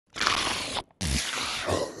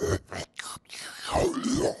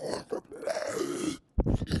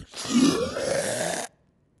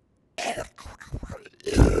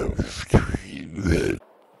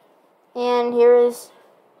And here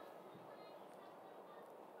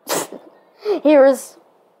is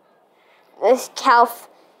this calf.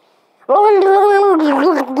 And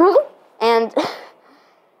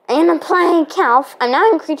I'm playing calf. I'm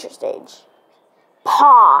now in creature stage.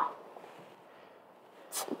 Paw.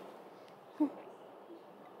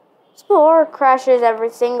 Spore crashes every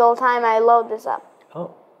single time I load this up.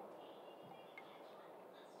 Oh.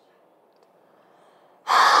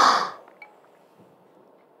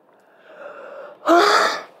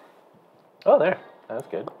 Oh, there. That's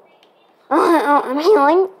good. Oh, I'm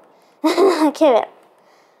healing. Okay,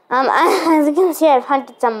 as you can see, I've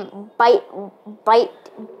hunted some bite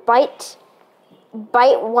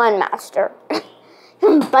one master.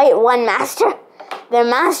 Bite one master. They're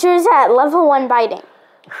masters at level 1 biting.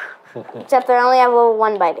 Except they only have level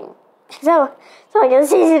 1 biting. So I guess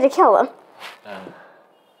it's easy to kill them.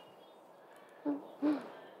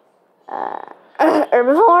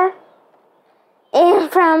 Herbivore.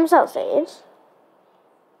 And from Cell Stage.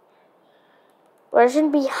 Or I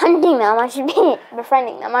shouldn't be hunting them, I should be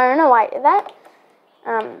befriending them. I don't know why I did that.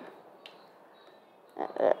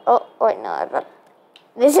 Oh, wait, no.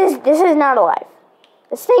 This is not alive.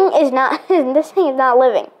 This thing is not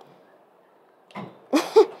living.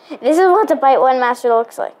 This is what the Bite One Master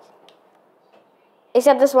looks like.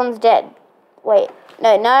 Except this one's dead. Wait.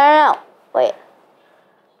 No. Wait.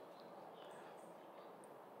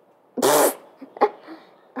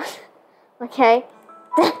 Okay.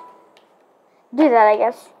 Do that, I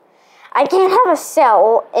guess. I can't have a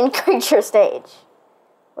cell in creature stage.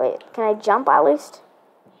 Wait, can I jump at least?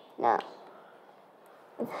 No.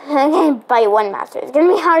 I'm gonna bite one master. It's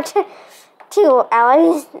gonna be hard to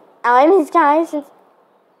ally these guys.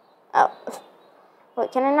 Oh.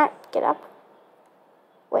 Wait, can I not get up?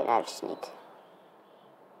 Wait, I have to sneak.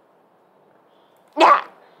 Yeah!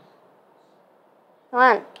 Come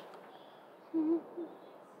on.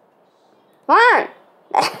 Come on!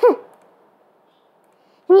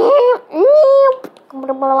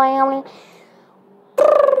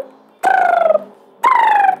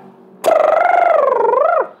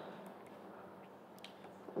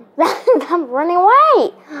 I'm running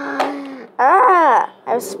away. I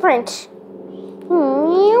have sprint.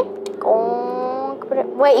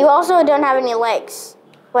 Wait, you also don't have any legs.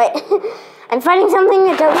 Wait, I'm fighting something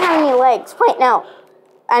that doesn't have any legs. Wait, no.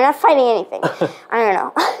 I'm not fighting anything. I don't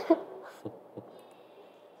know.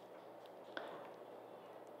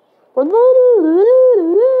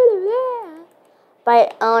 By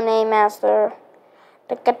One Master.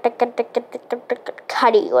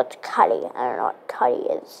 Cuddy. What's Cuddy? I don't know what Cuddy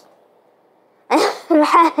is.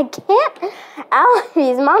 I can't out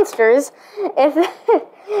these monsters if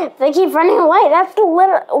they keep running away. That's what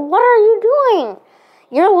are you doing?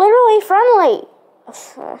 You're literally friendly.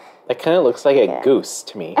 That kind of looks like a goose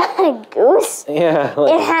to me. A goose? Yeah.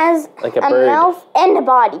 It has like a bird. mouth and a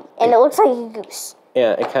body, and it looks like a goose.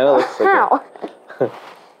 Yeah, it kind of looks like How?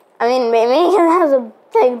 I mean, maybe it has a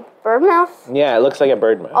big bird mouth. Yeah, it looks like a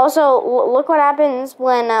bird mouth. Also, look what happens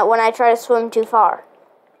when I try to swim too far.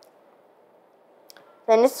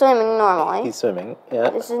 Then it's swimming normally. He's swimming, yeah.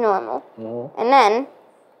 This is normal. Mm-hmm. And then...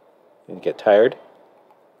 You get tired?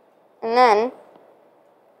 And then...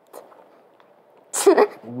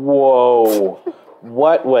 Whoa.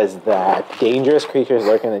 What was that? Dangerous creatures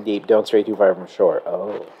lurk in the deep. Don't stray too far from shore.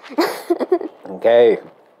 Oh. Okay.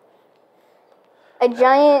 A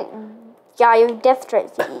giant guy with death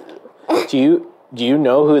tries to eat you. Do you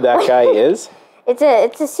know who that guy is?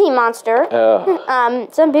 It's a sea monster. Oh.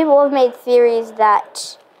 Some people have made theories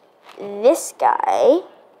that this guy...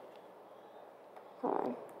 Hold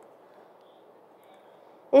on.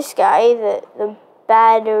 This guy, the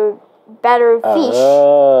battered fish...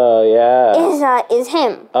 Oh, yeah. Is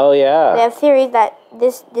him. Oh, yeah. They have theories that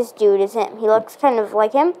this dude is him. He looks kind of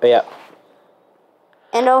like him. Oh, yeah.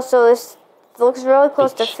 And also, this looks really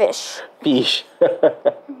close to fish. Fish. I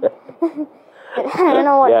don't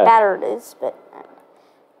know what battered is, but...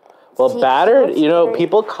 Well, battered, you know,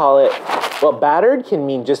 people call it... Well, battered can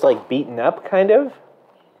mean just like beaten up, kind of.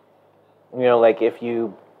 You know, like if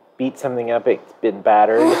you beat something up, it's been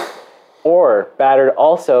battered. Or battered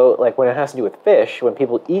also, like when it has to do with fish, when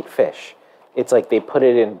people eat fish, it's like they put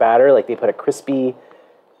it in batter, like they put a crispy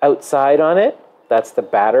outside on it. That's the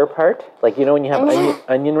batter part. Like, you know, when you have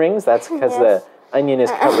onion rings, that's because the onion is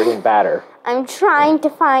covered in batter. I'm trying to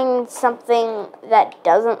find something that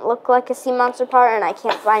doesn't look like a sea monster part, and I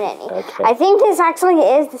can't find any. Okay. I think this actually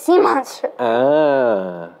is the sea monster.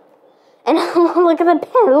 Ah. And look at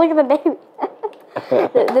the baby.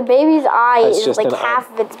 The baby's eye It's is just like an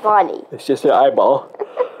half of its body. It's just an eyeball.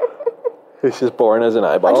 It's just born as an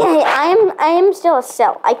eyeball. Okay, I am still a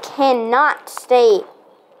cell. I cannot stay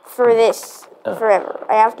for this forever.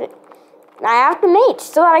 I have to mate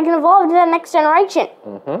so that I can evolve to the next generation.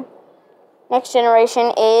 Mm-hmm. Next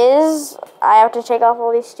generation is I have to take off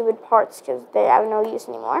all these stupid parts because they have no use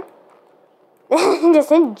anymore. Just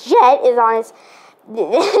Jet is on his.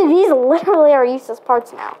 These literally are useless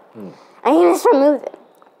parts now. I can just remove them.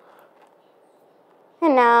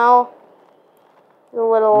 And now, the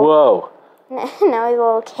little. Whoa. Now he's a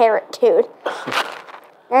little carrot dude.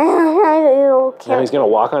 Now He's gonna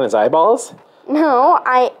walk on his eyeballs? No,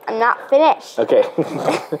 I'm not finished. Okay.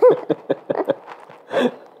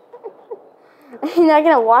 He's not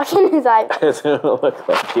gonna walk in his eyeballs. It's gonna look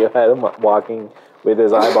like you had him walking with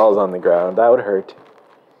his eyeballs on the ground. That would hurt.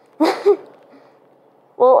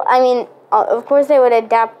 Well, I mean, of course they would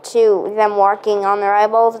adapt to them walking on their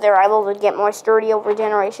eyeballs. Their eyeballs would get more sturdy over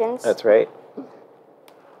generations. That's right.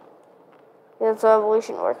 That's how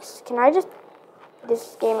evolution works. Can I just...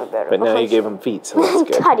 This game is better. But now you gave him feet, so that's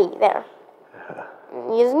good. Cuddy, there.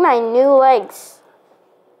 I'm using my new legs.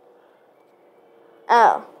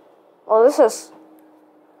 Oh. Well, this is...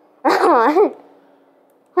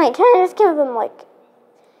 Wait, can I just give them, like...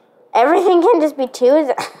 Everything can just be two? Is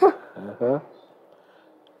it... Uh-huh.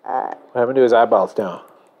 What happened to his eyeballs now?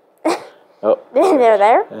 Oh. They're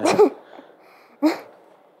there.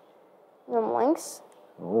 Them links.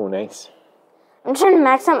 Oh, nice. I'm trying to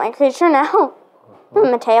max out my creature now.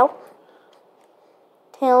 My tail.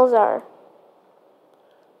 Tails are...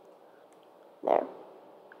 There.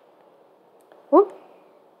 Whoop.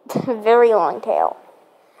 Very long tail.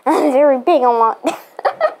 Very big and long.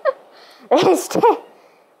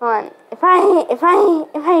 Hold on. If I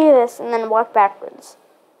do this and then walk backwards.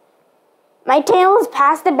 My tail is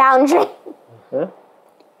past the boundary. Huh?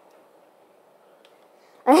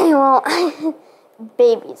 Okay, well,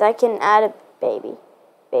 babies. I can add a baby.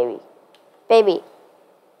 Baby. Baby.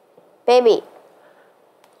 Baby.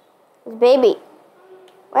 There's a baby.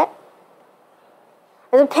 What?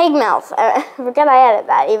 There's a pig mouth. I forgot I added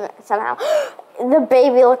that even somehow. The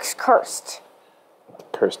baby looks cursed.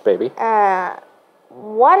 Cursed baby.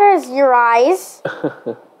 What is your eyes?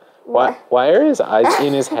 Why are his eyes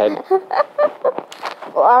in his head?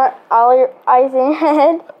 Well, are all your eyes in your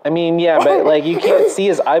head? I mean, yeah, but like you can't see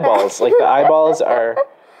his eyeballs. Like the eyeballs are...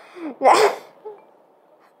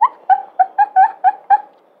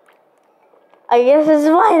 I guess this is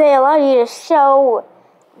why they allow you to show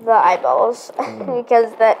the eyeballs.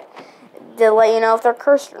 Because to let you know if they're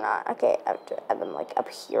cursed or not. Okay, I have to add them like up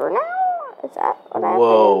here now? Is that what I have to do?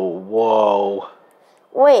 Whoa.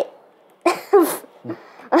 Wait.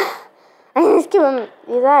 I can just give them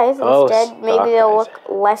these eyes instead. Maybe they'll look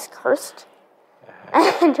less cursed.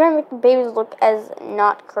 I'm trying to make the babies look as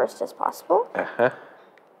not cursed as possible. Uh-huh.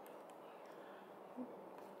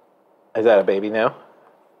 Is that a baby now?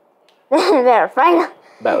 There, fine.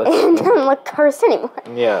 It doesn't look cursed anymore.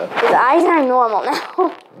 Yeah. His eyes are normal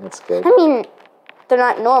now. That's good. I mean, they're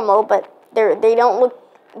not normal, but they don't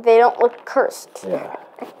look cursed. Yeah.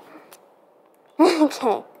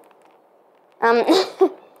 Okay.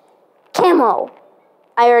 Camo.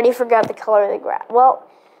 I already forgot the color of the grass. Well,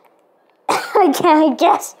 I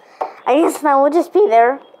guess that will just be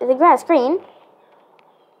there. Is the grass green?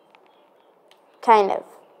 Kind of.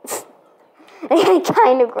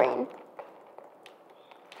 Kind of green.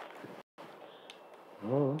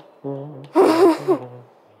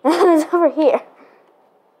 It's over here.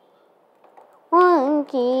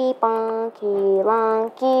 Wonky, bonky,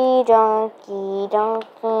 lonky, donkey,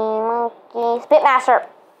 monkey. Spitmaster.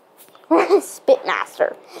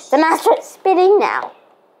 Spitmaster. The master at spitting now.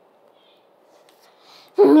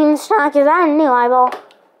 Stock, is that a new eyeball?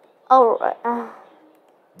 Oh,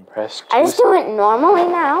 Press I just do it normally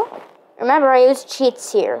now. Remember, I use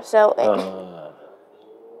cheats here, so...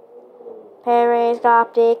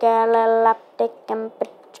 Periscopic, alleloptic, and...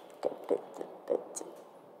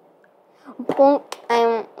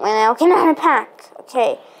 Now can I pack?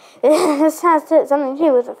 Okay. This has something to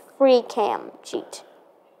do with a free cam cheat.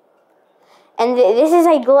 And this is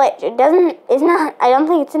a glitch. I don't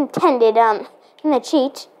think it's intended, in a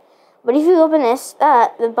cheat. But if you open this,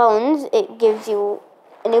 the bones, it gives you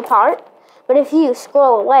a new part. But if you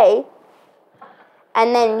scroll away,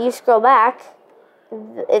 and then you scroll back,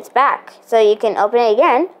 it's back. So you can open it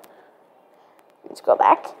again, and scroll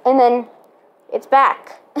back, and then it's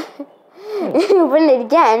back. You open it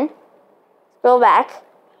again, scroll back,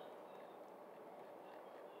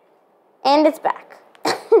 and it's back.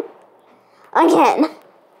 Again.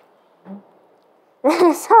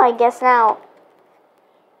 So I guess now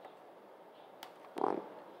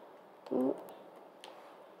Can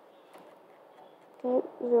you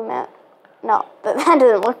zoom out? No, that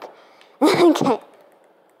doesn't work. Okay.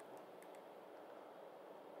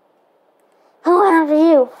 Who after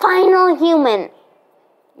you? Final human.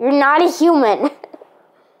 You're not a human.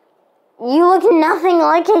 You look nothing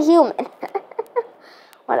like a human.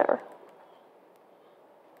 Whatever.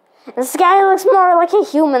 This guy looks more like a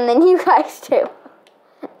human than you guys do.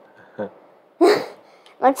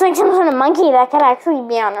 Looks like some sort of monkey that could actually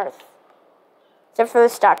be on Earth. Except for the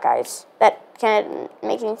stock guys. That can't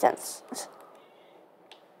make any sense. It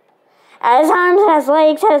has arms, it has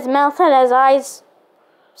legs, it has mouth, it has eyes.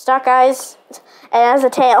 Stock eyes. And it has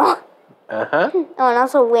a tail. Uh-huh. Oh, and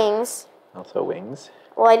also wings. Also wings.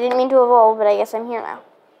 Well, I didn't mean to evolve, but I guess I'm here now.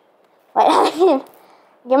 Wait, I can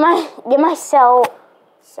give my cell.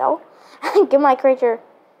 Give my creature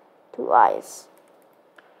 2 eyes.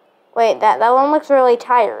 Wait, that one looks really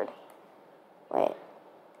tired. Wait,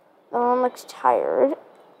 that one looks tired.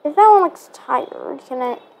 If that one looks tired, can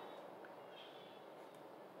I?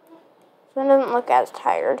 This one doesn't look as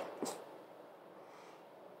tired.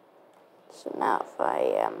 So now if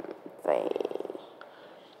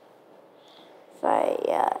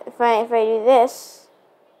I do this,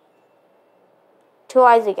 2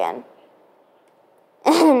 eyes again.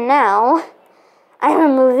 And now, I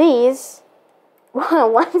remove these.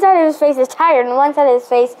 One side of his face is tired, and one side of his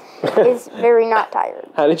face is very not tired.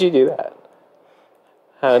 How did you do that?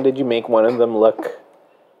 How did you make one of them look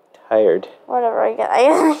tired? Whatever, I guess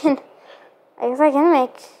I can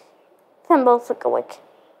make them both look awake.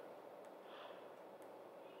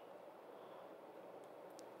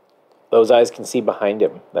 Those eyes can see behind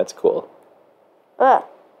him. That's cool. Ugh,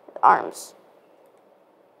 arms.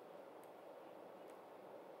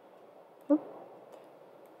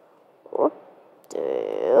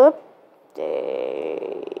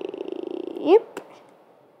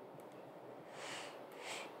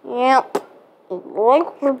 Yep.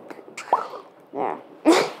 There.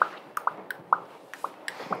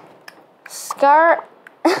 Scarf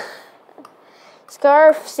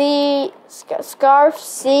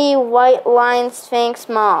C white line sphinx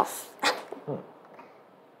moth.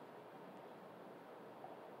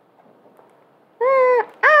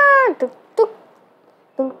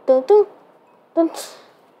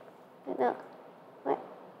 No. What?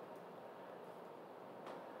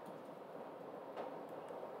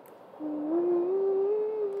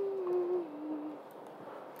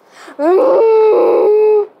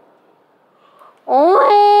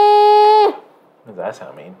 What does that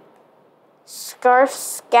sound mean? Scarf,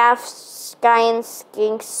 scaff, sky and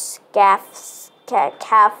skink, scaff,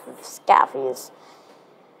 calf, scaffies.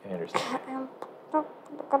 I understand.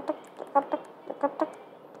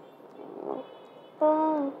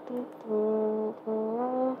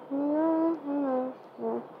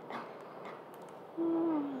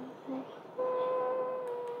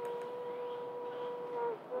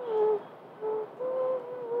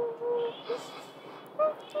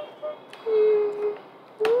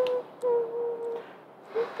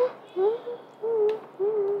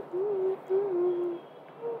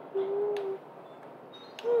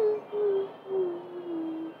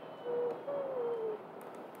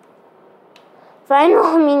 Final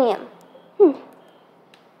aluminium.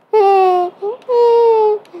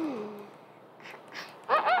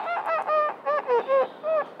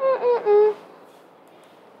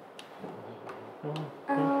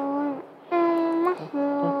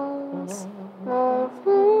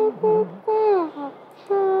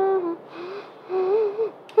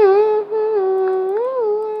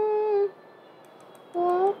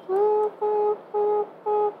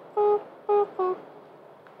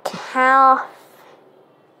 Cow.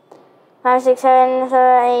 5, 6, 7, 8.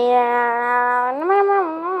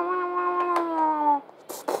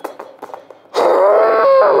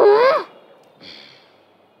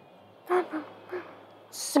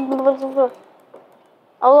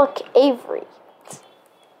 Oh look, Avery.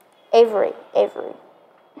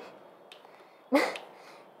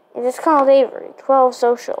 It's called Avery. 12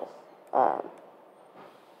 social. Why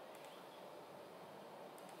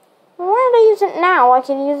did I use it now? I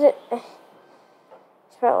can use it.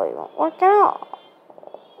 Probably won't work at all.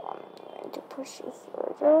 I'm going to push you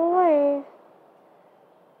further away.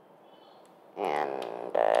 And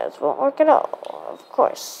it won't work at all, of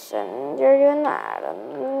course. And you're doing that,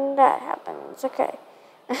 and that happens. Okay.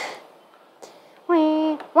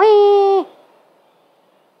 Wee, wee.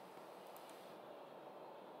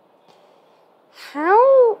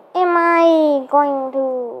 How am I going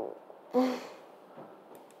to...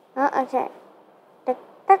 okay. Tick,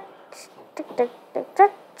 tick, tick, tick, tick,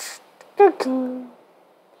 tick.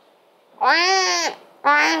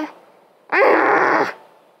 How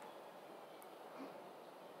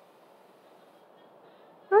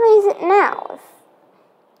is it now?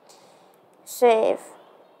 Save.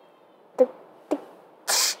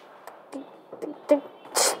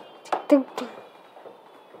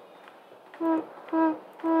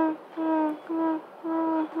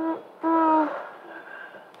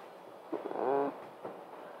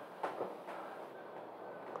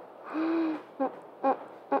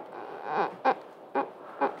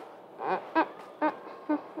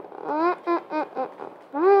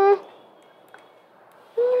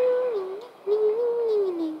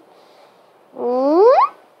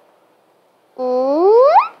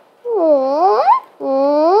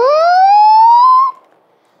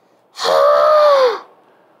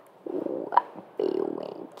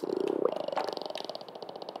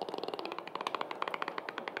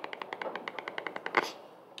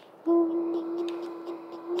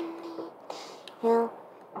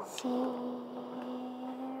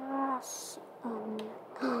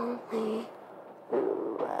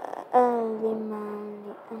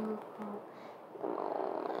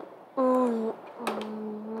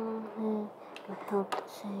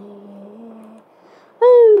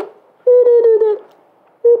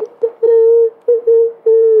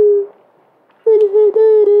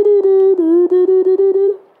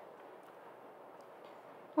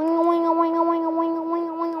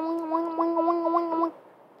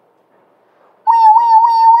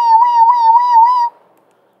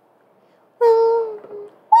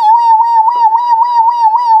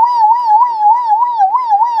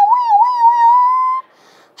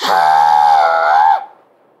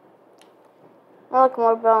 I like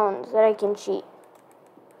more bones that I can cheat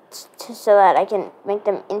so that I can make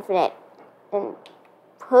them infinite. And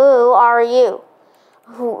who are you?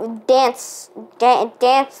 Dance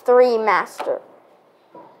 3 master.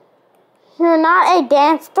 You're not a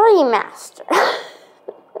dance 3 master.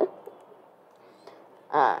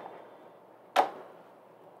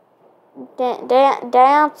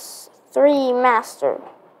 Dance 3 master.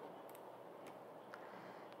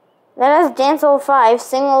 That is dance level 5,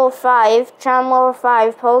 sing level 5, charm level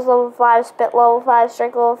 5, pose level 5, spit level 5,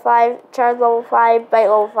 strike level 5, charge level 5, bite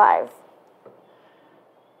level 5.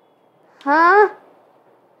 Huh?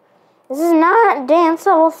 This is not dance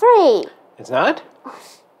level 3. It's not?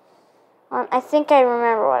 I think I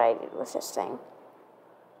remember what I did with this thing.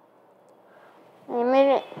 I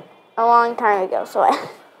made it a long time ago, so I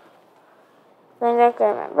don't exactly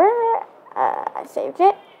remember. I saved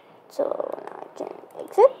it, so now I can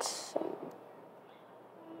exit.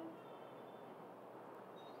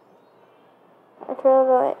 I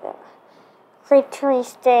totally creature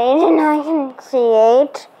stage, and now I can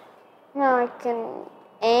create. Now I can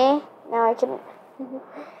now I can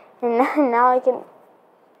and now I can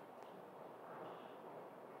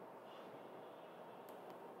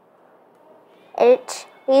edit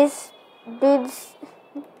these dudes.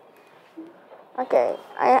 Okay,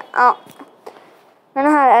 I don't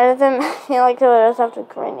know how to edit them. I feel like I just have to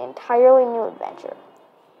create an entirely new adventure.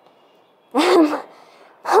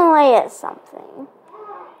 Play as something.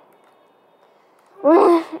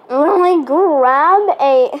 Literally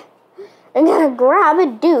I'm gonna grab a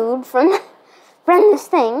dude from this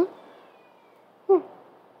thing.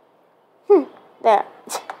 There.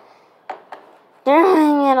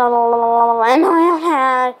 And I have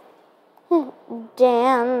had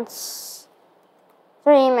dance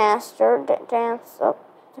 3 master,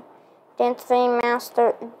 dance 3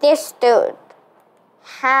 master. This dude.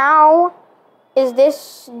 How is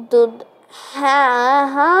this dude?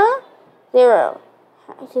 Huh? 0.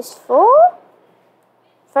 He's full?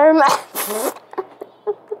 For my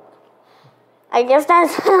I guess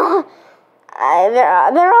that's how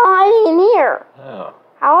they're all hiding in here. Oh.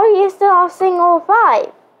 How are you still all single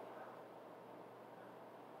 5?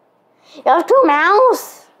 You have 2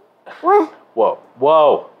 mouths? What?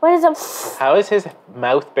 Whoa. What is a... How is his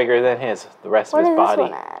mouth bigger than the rest of his body?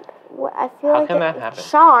 What does this one add? I feel How like can that happen?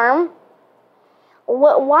 Charm.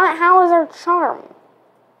 What? How is there charm?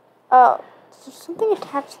 Oh, there's something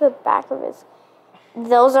attached to the back of his...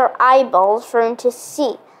 Those are eyeballs for him to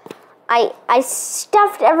see. I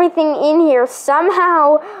stuffed everything in here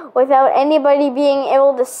somehow without anybody being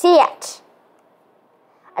able to see it.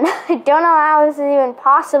 And I don't know how this is even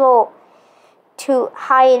possible to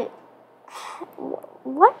hide.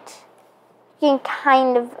 What? You can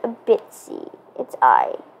kind of a bit see its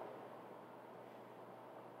eye.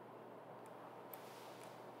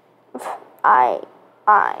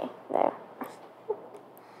 There.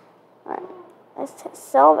 Alright, let's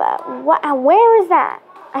sell that. What? Where is that?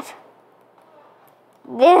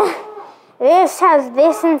 This has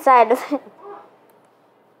this inside of it.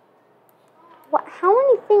 How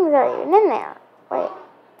many things are even in there? Wait,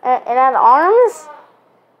 it has arms,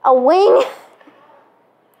 a wing.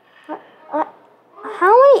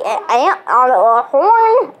 How many? A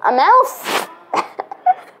horn, a mouse.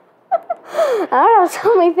 I don't know,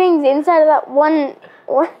 so many things inside of that one.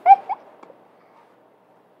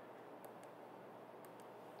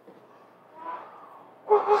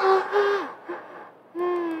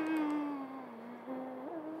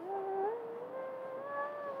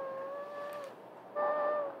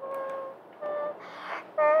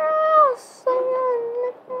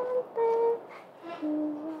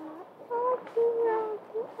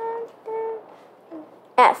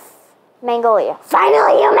 F. Mongolia.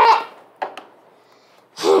 Finally, you met!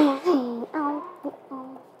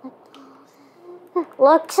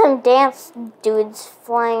 Look, some dance dudes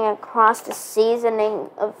flying across the seasoning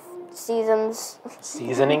of seasons.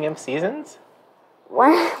 Seasoning of seasons?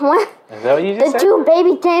 What? Is that what you just said? The two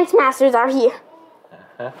baby dance masters are here.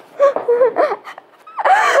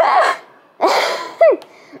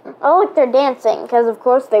 Oh, look, they're dancing, because of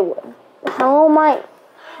course they would.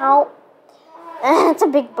 How? It's a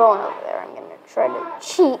big bone over there. I'm going to try to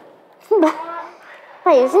cheat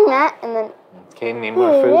by using that, and then... Okay, name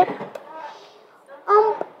more food.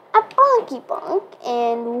 A bonky bonk,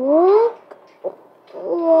 and whoop.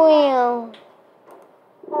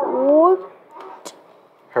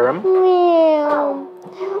 Herm?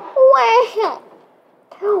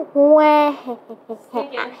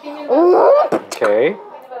 Okay.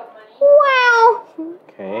 Wow.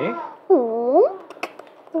 Okay.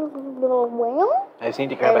 Little whale. I just need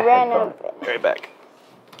to grab a headphone. Be right back.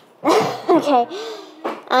 Okay.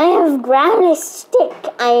 I have grabbed a stick.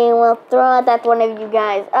 I will throw it at one of you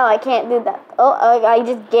guys. Oh, I can't do that. Oh, I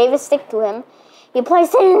just gave a stick to him. He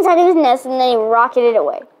placed it inside of his nest and then he rocketed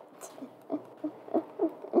away.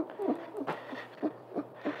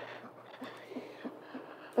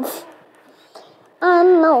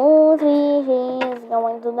 Unknown species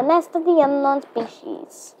going to the nest of the unknown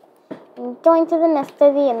species. Going to the nest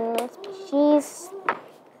of the unknown species.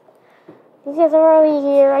 These guys are already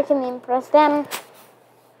here. I can impress them.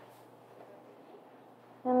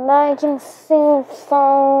 And I can sing a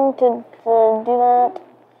song to do that.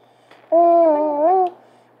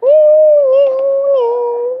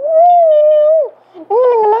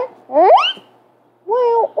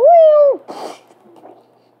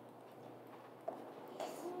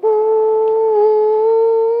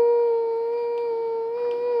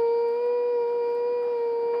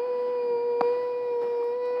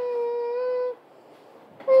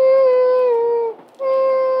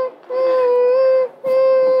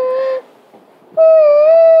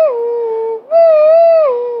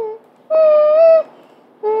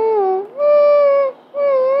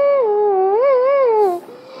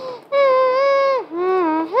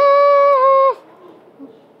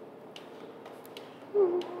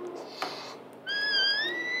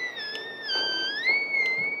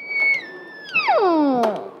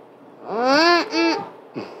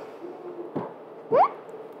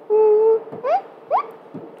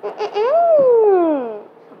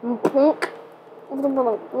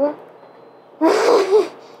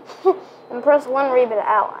 And press 1 reboot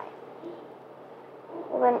ally.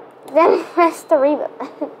 Well, then press the reboot.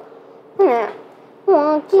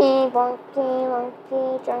 Wonky, wonky,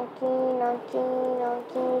 wonky, chunky, nunky,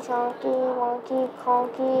 nunky, chunky, wonky,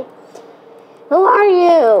 conky. Who are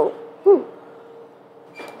you?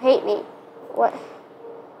 Hate me. What?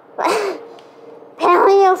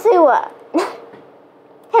 Paleontologists.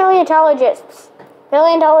 Paleontologists.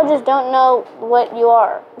 Paleontologists don't know what you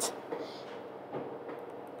are.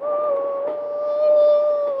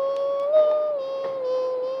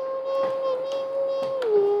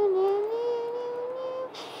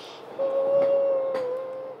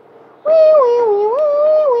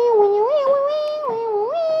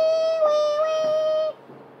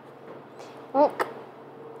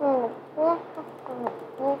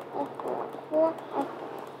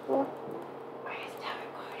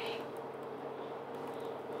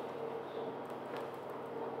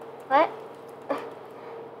 What?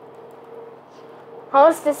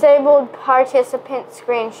 Host disabled participant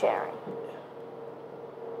screen sharing.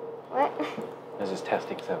 What? I was just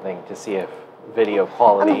testing something to see if video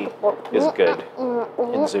quality is good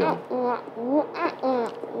in Zoom.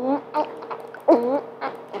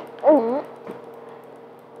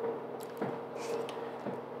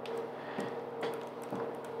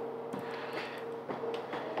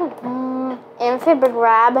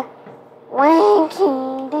 Amphibigrab.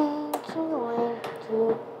 Winky, dinky,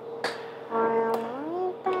 winky.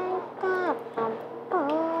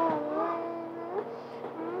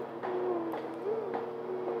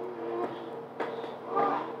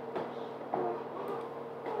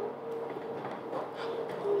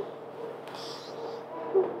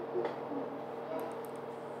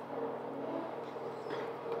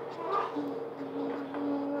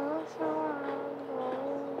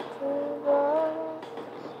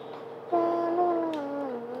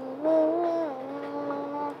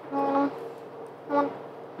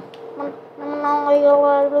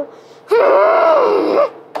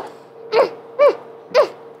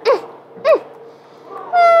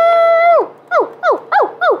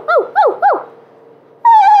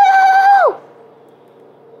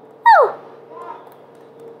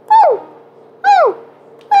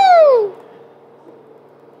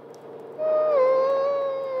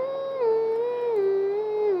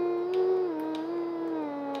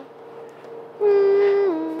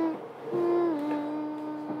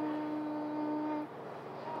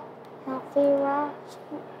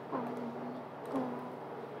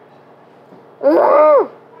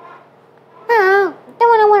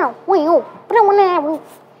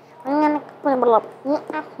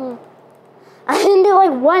 I can do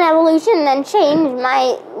like one evolution and then change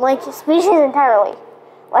my like species entirely.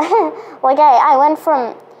 Like I went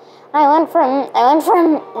from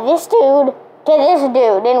this dude to this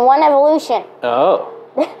dude in one evolution. Oh.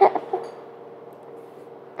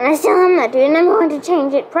 And I still am that dude, and I'm going to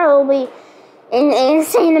change it probably in an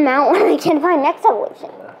insane amount when I can find next evolution.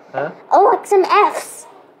 Huh? Oh, like some Fs.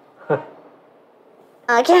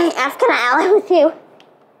 Okay, F, can I ally with you?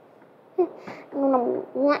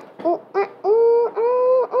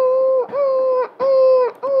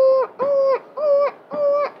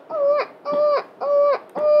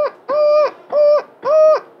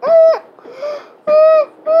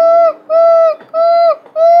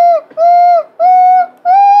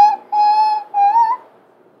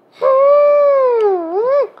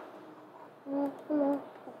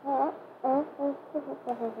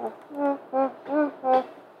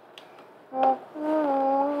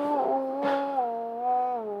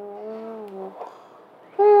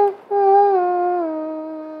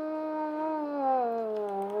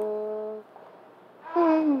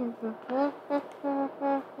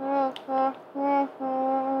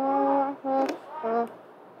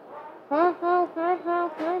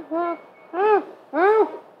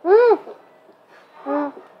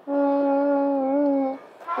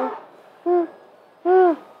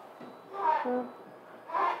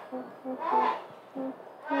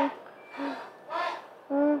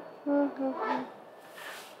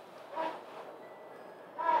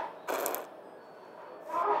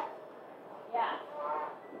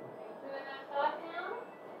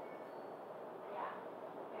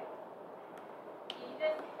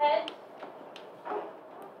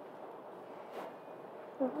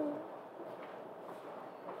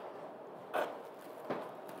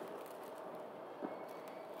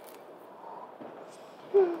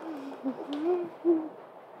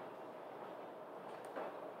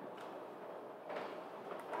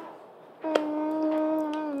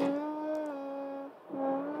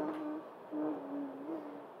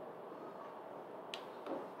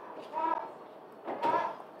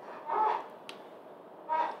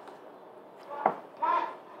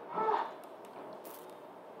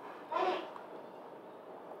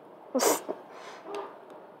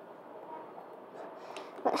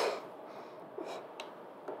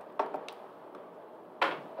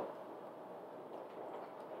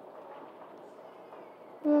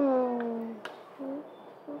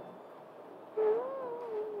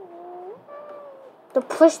 To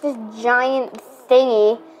push this giant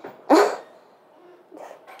thingy.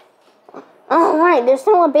 Oh, right, there's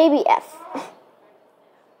still a baby F.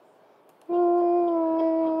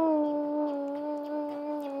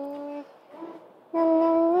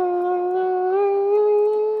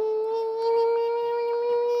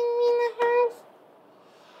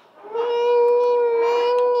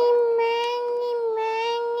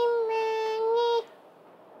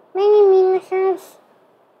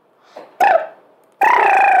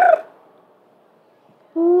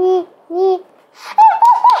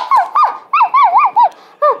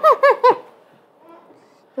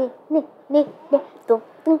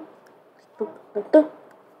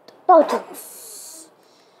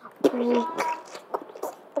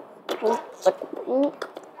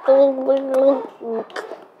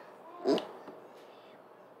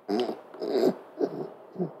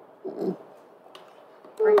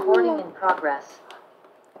 Recording in progress.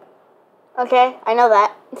 Okay, I know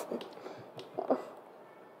that.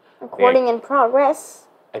 Recording in progress.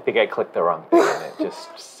 I think I clicked the wrong thing and it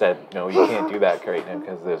just said, no, you can't do that right now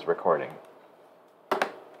because there's recording.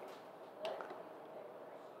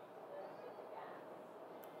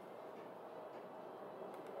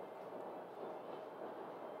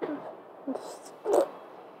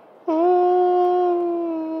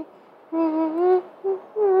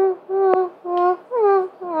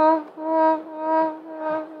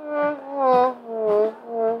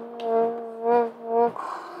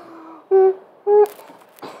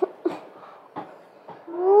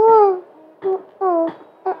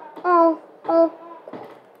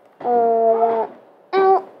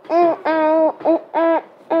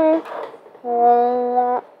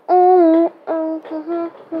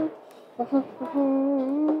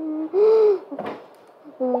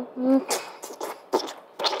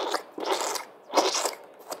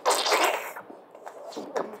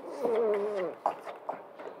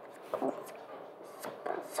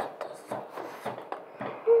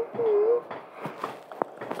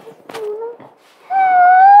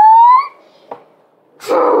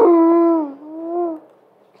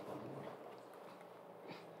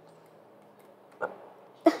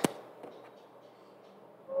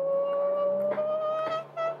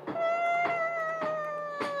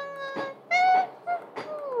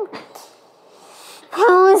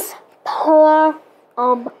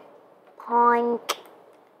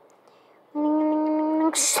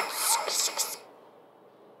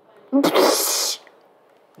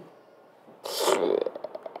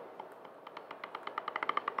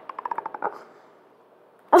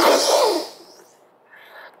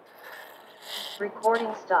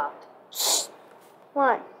 Recording stopped.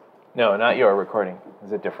 What? No, not your recording.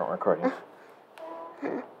 It's a different recording.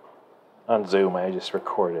 On Zoom, I just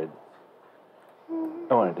recorded.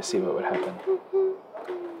 I wanted to see what would happen.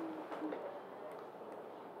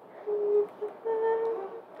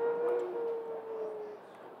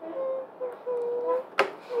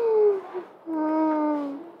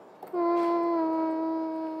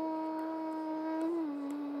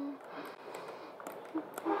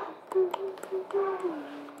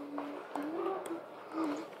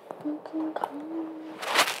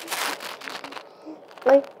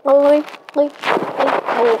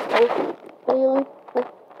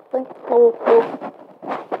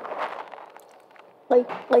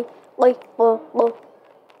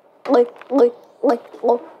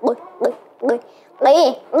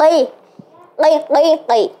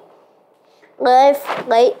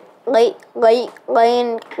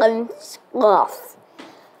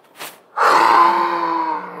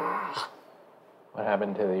 What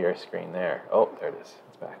happened to your screen there? Oh, there it is.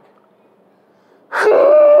 It's back.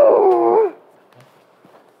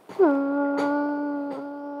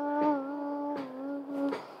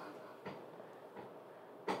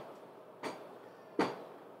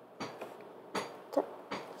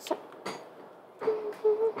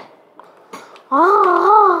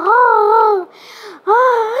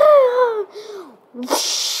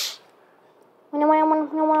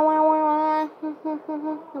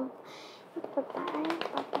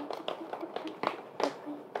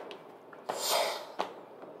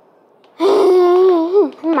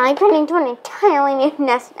 I'm turning into an entirely new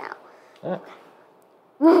nest now. Yeah.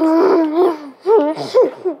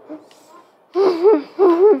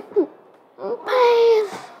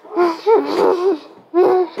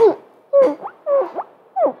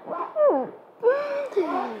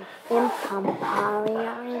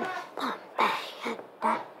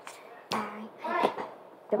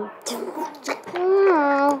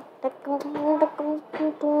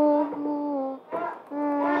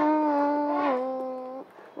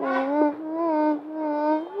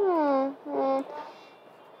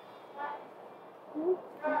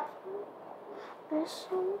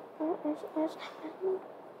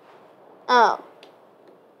 Oh.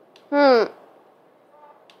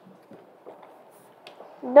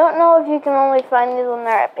 Don't know if you can only find these when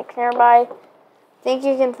they're epics nearby. Think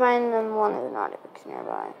you can find them when there's not epics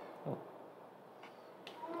nearby.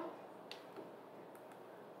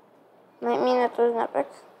 Might mean that there's an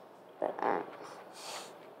epics, but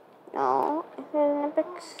no, if there's an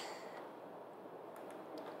epics.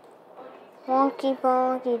 Wonky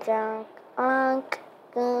bonky junk, unk,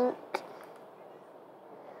 gunk.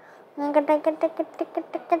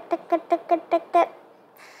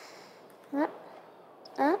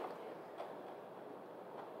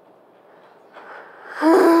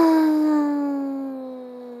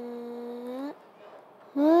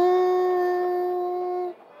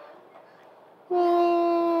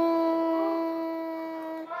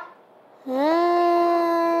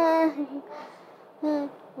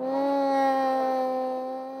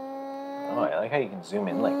 Oh, I like how you can zoom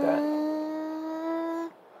in like that.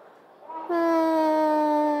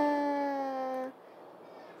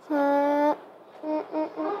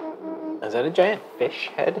 Is that a giant fish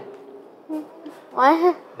head?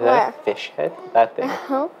 What? Is that a fish head? That thing.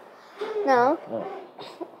 No. No. Oh.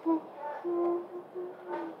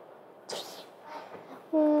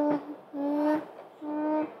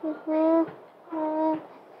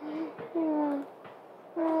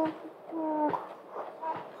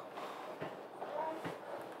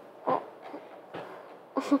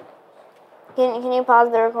 Can you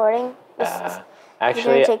pause the recording? Actually, It's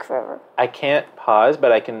gonna take forever. I can't pause,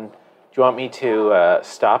 but I can. Do you want me to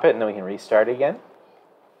stop it and then we can restart again?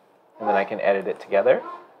 And then I can edit it together?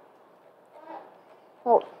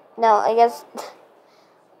 Well, no, I guess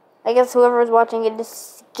whoever's watching it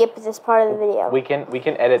just skip this part of the video. We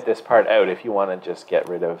can edit this part out if you want to just get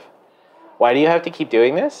rid of. Why do you have to keep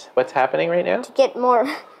doing this? What's happening right now? To get more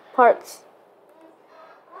parts.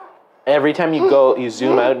 Every time you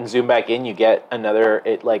zoom out and zoom back in, you get another.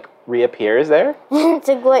 It like reappears there. It's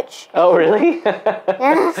a glitch. Oh really?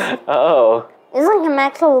 Yes. Oh. It's like a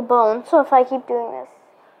max level bone. So if I keep doing this.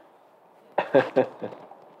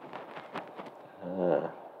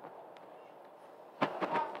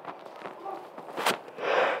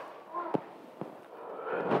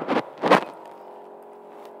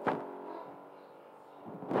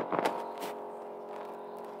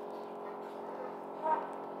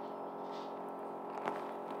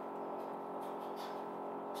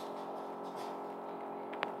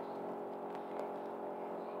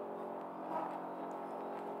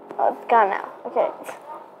 Oh, it's gone now. Okay.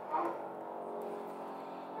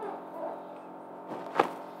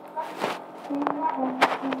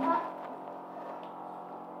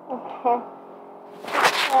 Okay.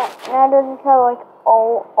 Now does it have like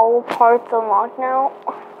all parts unlocked now?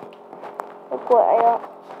 Look what I got.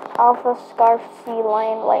 Alpha Scarf Sea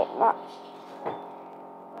Lion Light Not.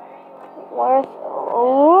 Where's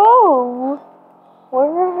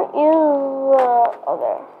where is oh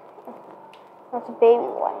there. That's a baby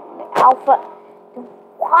one. Alpha.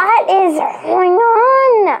 What is going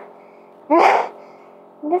on?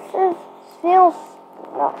 This is feels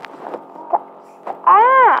no.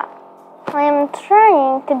 I am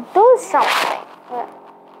trying to do something.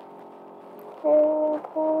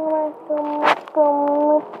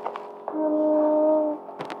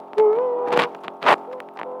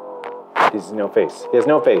 He has no face. He has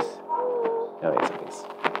no face. No, he has a face.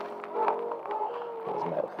 His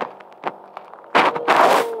mouth.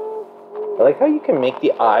 I like how you can make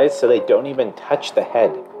the eyes so they don't even touch the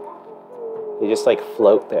head. They just like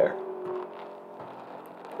float there.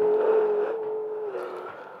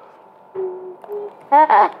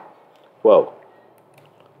 Whoa.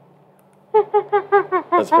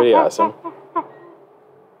 That's pretty awesome.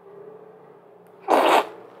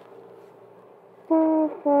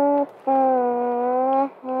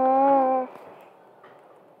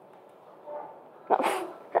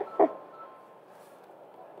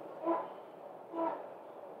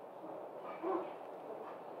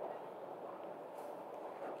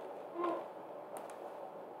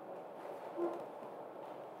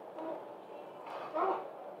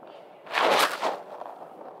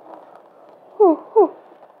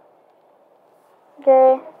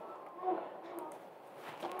 Okay.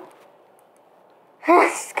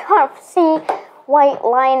 Scarf C, white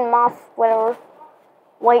line moth, whatever.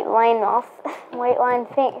 White line moth. White line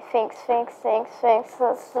sphinx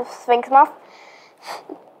moth.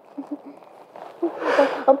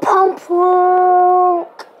 A pump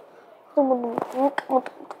rock. Frog.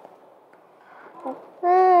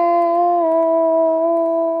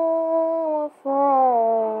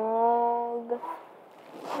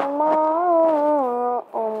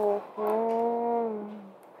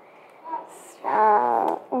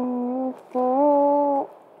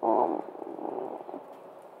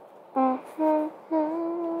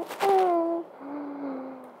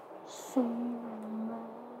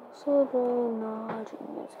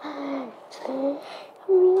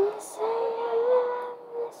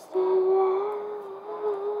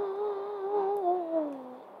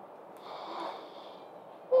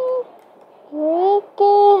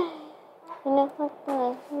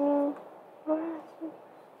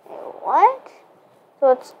 What?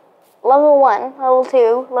 So it's level 1, level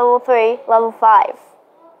 2, level 3, level 5.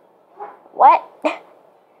 What?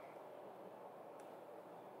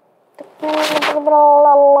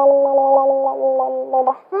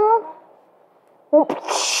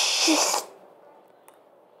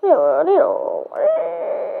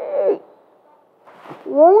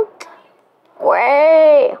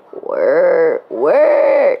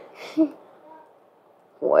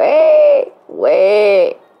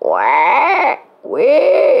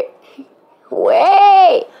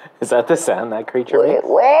 Wait. Is that the sound that creature makes?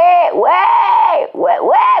 Wait.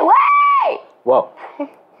 Whoa.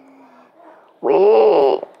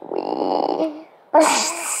 Wait.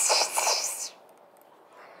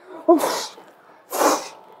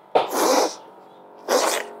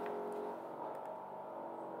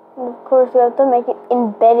 Of course, you have to make it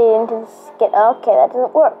embedded into the skin. Okay, that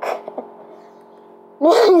doesn't work.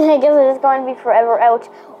 I guess it's going to be forever out.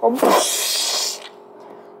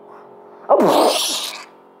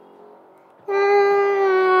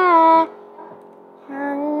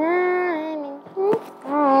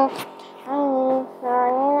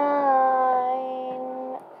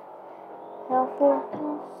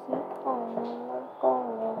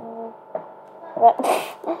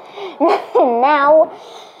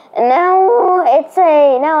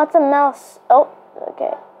 Now it's a mouse. Oh,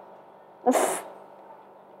 okay.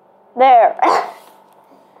 There.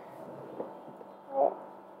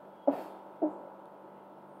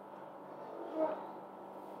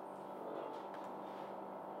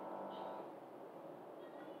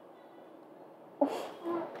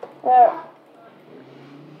 There.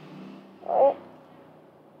 Right.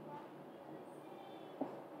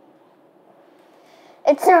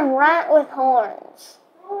 It's a rat with horns.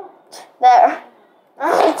 There.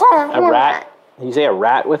 It's A rat? Did you say a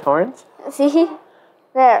rat with horns? See?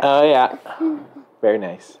 There. Oh, yeah. Very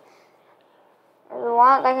nice. There's a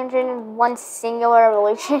lot that can change in one singular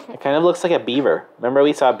evolution. It kind of looks like a beaver. Remember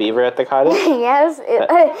we saw a beaver at the cottage? Yes.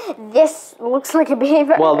 This looks like a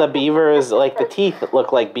beaver. Well, the beaver is like the teeth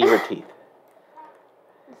look like beaver teeth.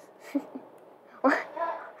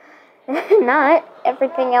 Not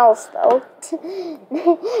everything else, though.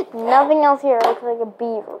 Nothing else here looks like a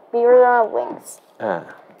beaver. Beavers don't have wings.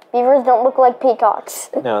 Beavers don't look like peacocks.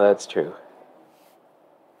 No, that's true.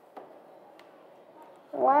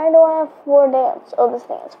 Why do I have 4 dance? Oh, this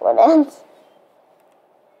thing has 4 dance.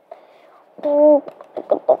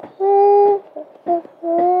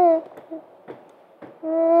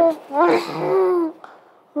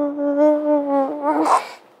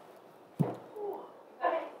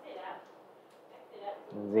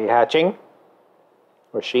 Is he hatching?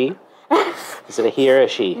 Or she? Is it a he or a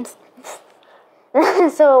she?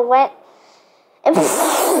 So it went.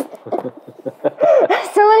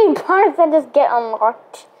 So many parts that just get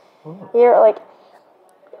unlocked. Here, like.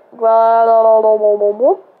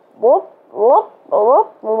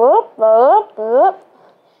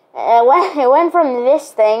 And it went from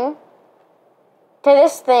this thing to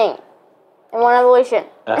this thing in one evolution.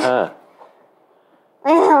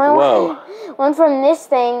 Whoa. Went from this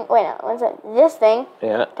thing. Wait, no. Went from this thing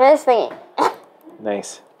Yeah. to this thingy.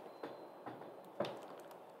 Nice.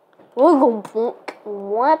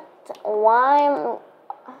 What? Why?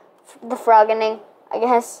 The frogging, I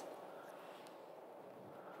guess.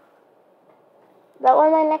 Is that why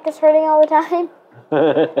my neck is hurting all the time?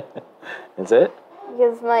 Is it?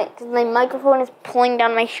 Because my microphone is pulling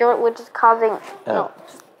down my shirt, which is causing... No.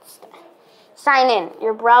 Sign in.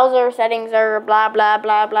 Your browser settings are blah, blah,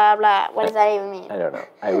 blah, blah, blah. What does that even mean? I don't know.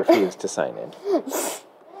 I refuse to sign in.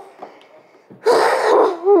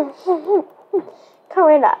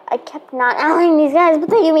 Corrida, I kept not allying these guys, but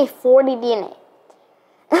they gave me 40 DNA.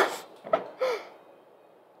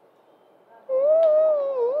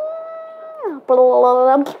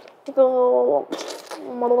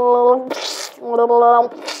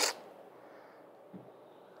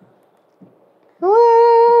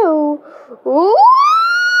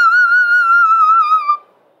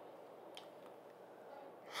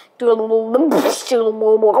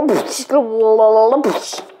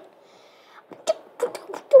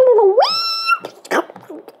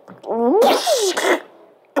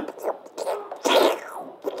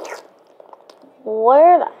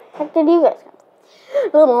 Where the heck did you guys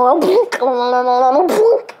come from?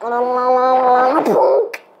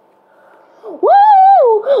 Woo!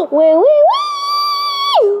 Wee wee wee!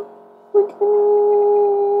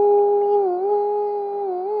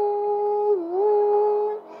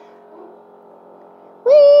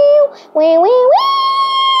 Wee wee wee!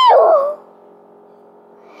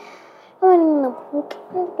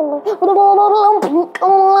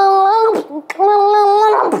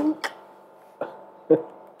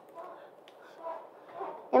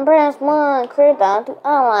 Empress one, create that to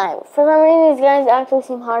ally. For some reason, these guys actually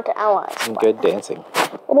seem hard to ally. Some good dancing.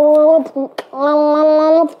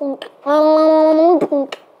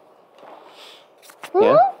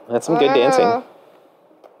 Yeah, that's some good dancing.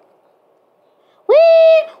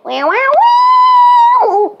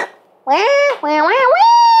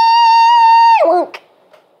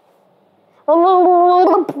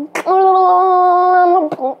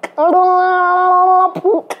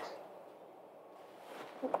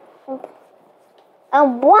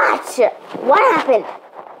 What? What happened?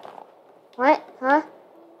 What? Huh?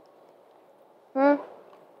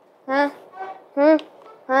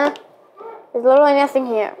 There's literally nothing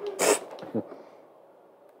here.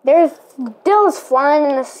 There's dills flying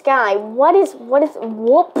in the sky. What is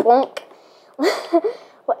whoop bonk?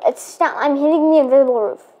 Stop, I'm hitting the invisible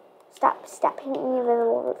roof. Stop hitting the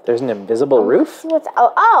invisible roof. There's an invisible roof? See what's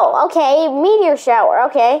okay. Meteor shower,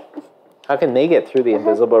 okay. How can they get through the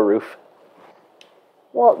invisible roof?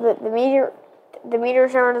 Well, the meteor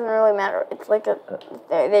shower doesn't really matter. It's like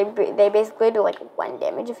they basically do like 1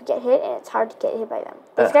 damage if you get hit, and it's hard to get hit by them.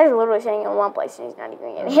 This guy's literally sitting in one place and he's not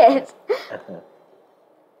even getting hit.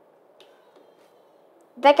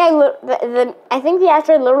 That guy, I think the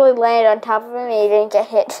asteroid literally landed on top of him and he didn't get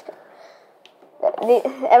hit.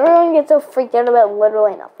 Everyone gets so freaked out about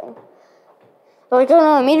literally nothing. They're like, oh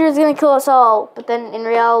no, a meteor is gonna kill us all. But then in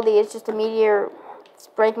reality, it's just a meteor. It's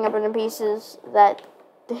breaking up into pieces that,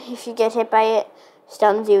 if you get hit by it,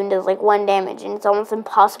 stuns you and does like 1 damage, and it's almost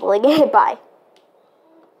impossible to get hit by.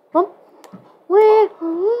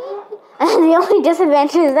 And the only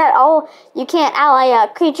disadvantage is that you can't ally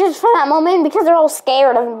creatures for that moment because they're all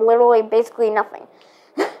scared of literally basically nothing.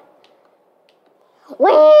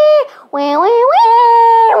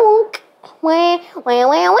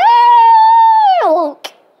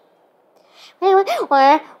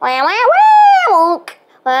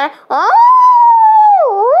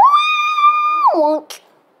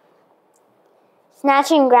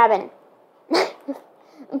 Snatching, grabbing.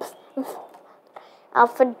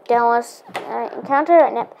 Alpha Delos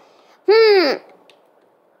encounter. Seems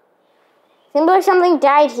like something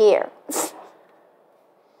died here.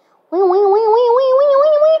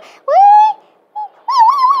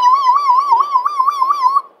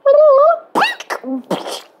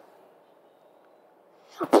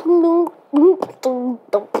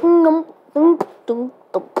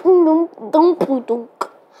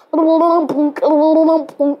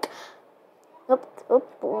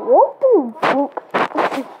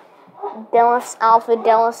 Delos, Alpha,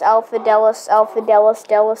 Delos, Alpha, Delos, Alpha, Delos,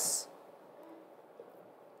 Delos.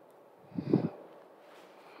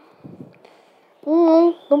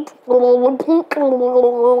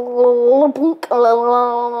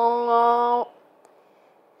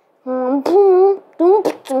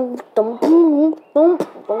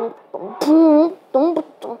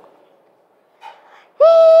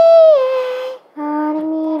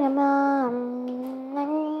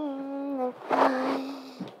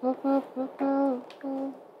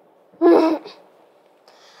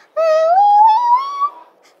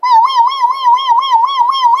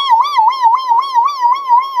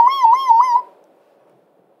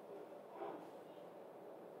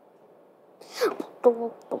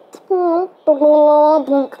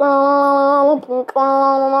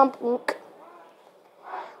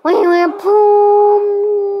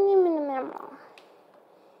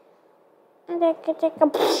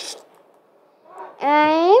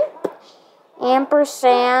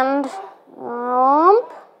 Ampersand.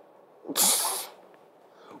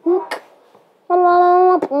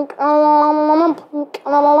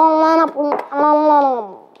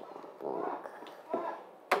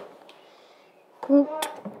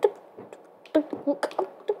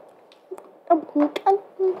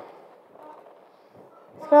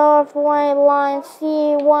 Scarf, white line,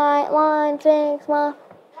 C, white line, 6 miles.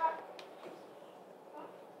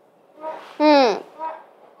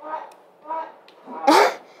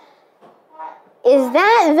 Is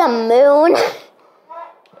that the moon?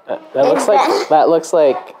 That looks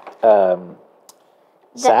like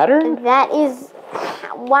Saturn. That is.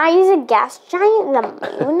 Why is a gas giant the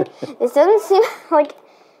moon? This doesn't seem like.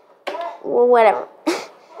 Well, whatever.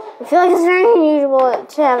 I feel like it's very unusual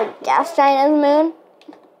to have a gas giant as the moon,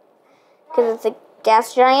 because it's a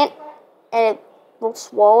gas giant and it will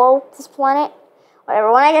swallow this planet.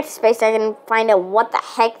 Whatever. When I get to space, I can find out what the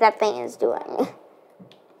heck that thing is doing.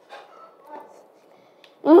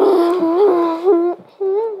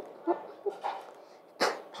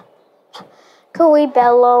 Could we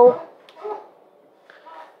bellow?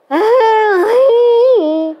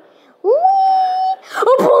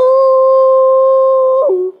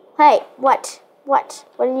 Hey, what? What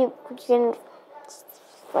are you gonna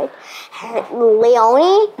like?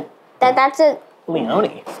 Leone? That's a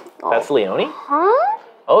Leone. That's Leone? Huh?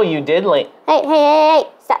 Oh, you did like. Hey!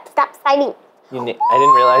 Stop fighting. I didn't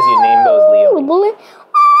realize you named those Leone.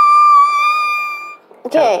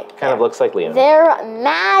 Okay. Kind of looks like Leone. They're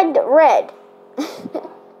mad red.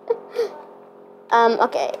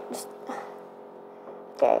 Okay.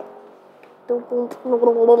 Okay.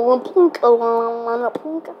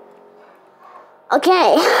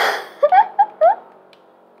 Okay.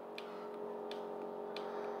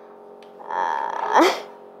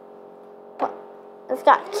 This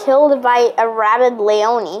got killed by a rabid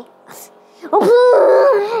Leone.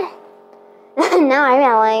 Now I'm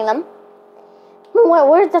yelling them.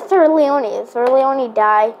 Where's the third Leone? The third Leone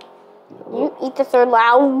die. You eat the third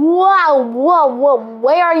Leone. Whoa.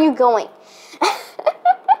 Where are you going?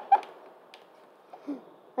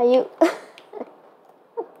 Are you...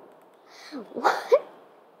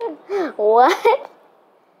 What?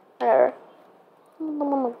 Whatever.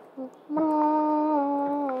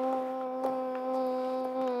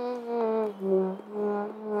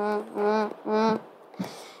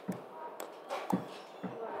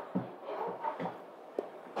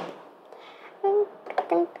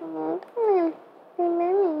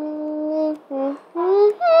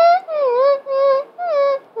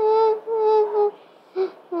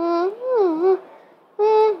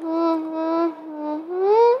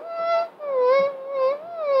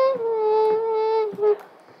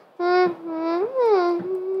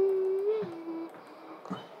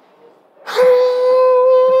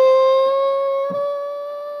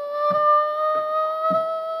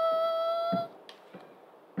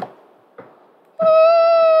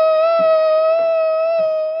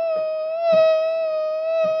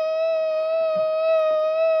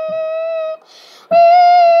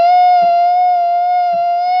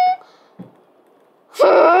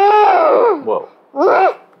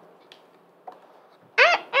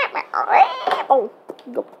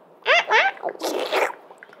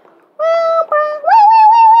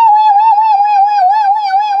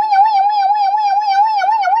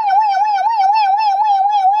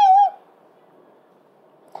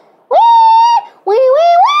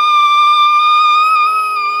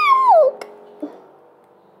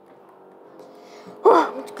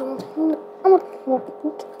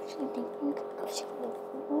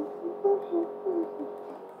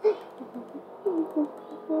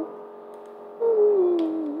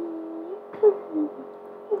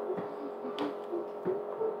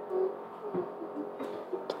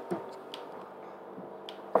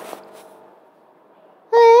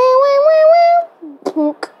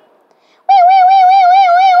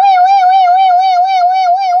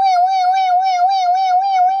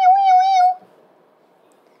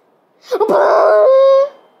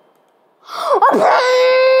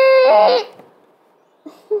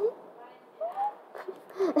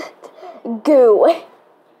 Goo.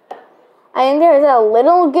 I think there's a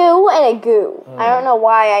little goo and a goo. I don't know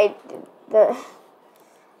why I did the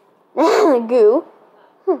goo.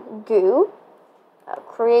 Goo.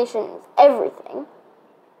 Creation is everything.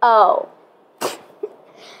 Oh.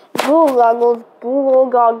 Google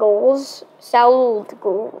goggles, sound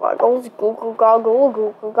Google goggles, Google goggle,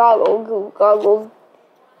 Google goggle, Google goggles.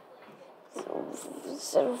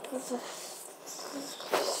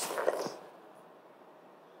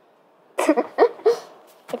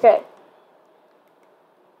 Okay.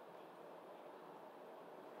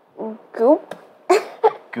 Goop.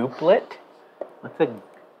 Gooplet? What's a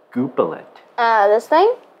goopelet? This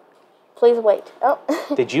thing? Please wait. Oh.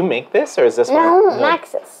 Did you make this, or is this No, one? No,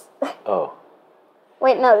 Maxis. Oh.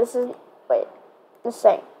 Wait, no, this is... Wait. This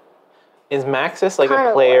thing. Is Maxis like Kind a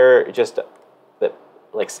of player just that,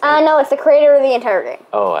 like... No, it's the creator of the entire game.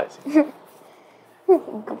 Oh, I see.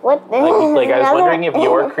 What? Like I was wondering if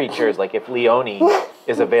your creatures, like if Leone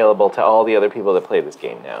is available to all the other people that play this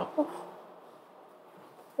game now.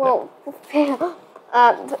 Well,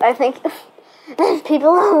 I think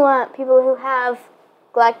people who have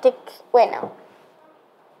Galactic... Wait, no.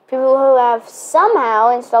 People who have somehow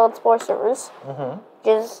installed Spore servers, which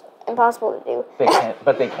is impossible to do. They can't,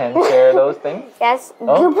 but they can share those things? Yes, Oh.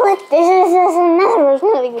 Gooplet. This is another version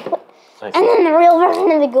of the Gooplet. I see. And then the real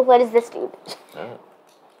version of the Gooplet is this dude. Oh.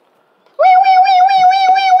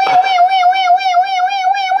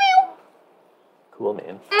 Cool,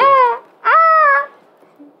 man.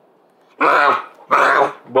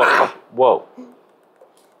 Whoa.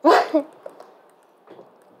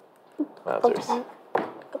 Wowzers.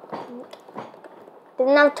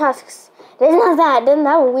 Doesn't have tusks. Doesn't have that. Doesn't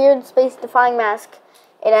have a weird space-defying mask.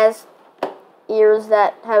 It has ears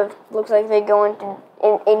that have looks like they go into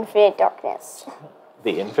infinite darkness.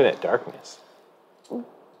 The infinite darkness.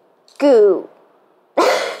 Goo.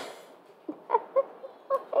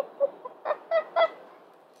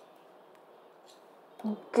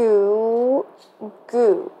 Goo.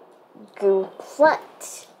 Goo. Goo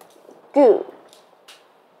plant. Goo.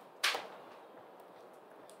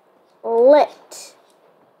 Lit.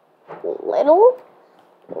 Little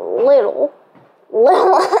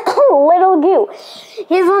goo.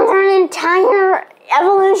 He's gone through an entire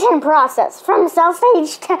evolution process from cell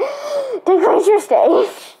stage to creature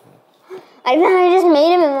stage. I just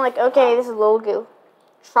made him and like, okay, this is little goo.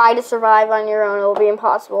 Try to survive on your own, it'll be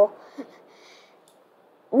impossible.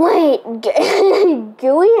 Wait,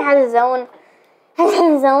 Gooey has his own.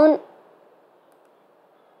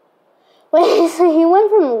 Wait, so he went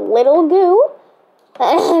from little goo.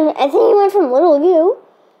 I think he went from little goo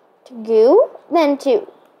to goo, then to.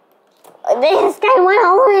 This guy went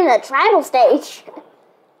all the way in the tribal stage.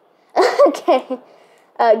 Okay,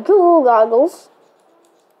 Google goggles.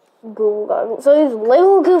 Google goggles. So he's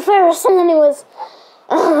little goo first, and then he was.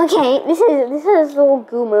 Okay, this is little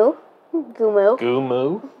Goomoo. Goomoo.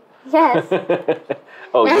 Goomoo? Yes.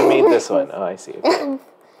 Oh, you made this one. Oh, I see.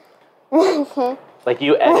 Okay. Like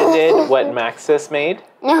you edited what Maxis made?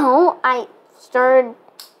 No, I started.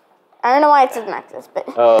 I don't know why it says Maxis, but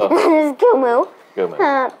Oh. this is Goomoo.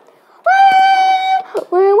 Goomoo.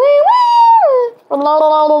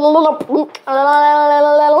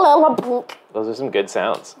 Those are some good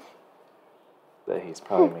sounds that he's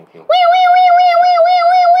probably making.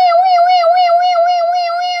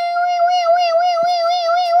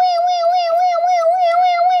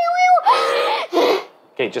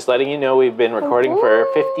 Okay, just letting you know we've been recording for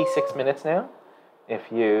 56 minutes now. Do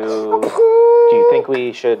you think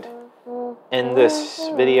we should end this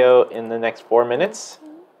video in the next 4 minutes?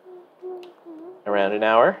 Around an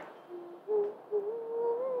hour?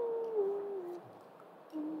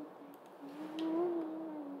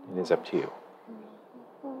 It is up to you.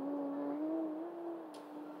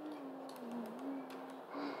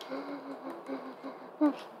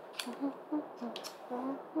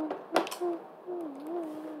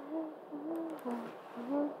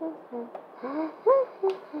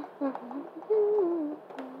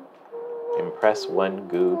 Impress one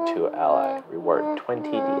goo to ally. Reward 20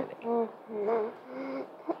 DNA.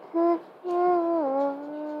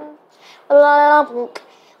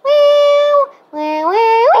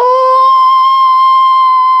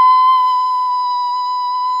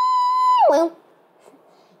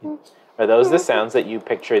 those the sounds that you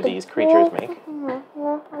picture these creatures make?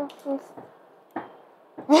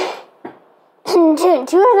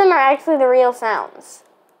 Two of them are actually the real sounds.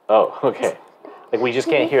 Oh, okay. Like we just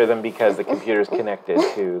can't hear them because the computer's connected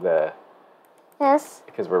to the... Yes.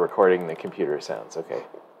 Because we're recording the computer sounds, okay.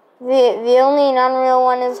 The only non-real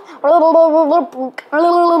one is...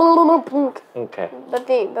 Okay. But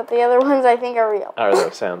the other ones I think are real. Are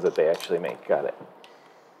those sounds that they actually make. Got it.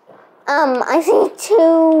 I see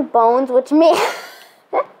two bones, which means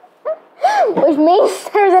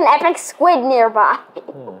there's an epic squid nearby.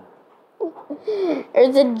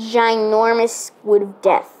 There's a ginormous squid of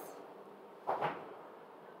death.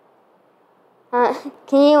 Can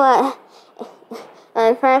you,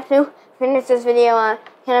 if I have to finish this video,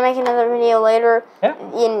 can I make another video later? Yeah.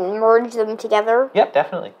 And merge them together? Yep,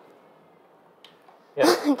 definitely.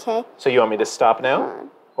 Yeah. Okay. So you want me to stop now?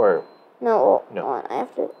 Or... No. No. Hold on, I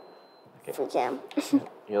have to... Okay. Free cam.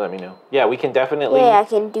 You let me know. Yeah, we can definitely... Yeah, I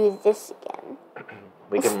can do this again.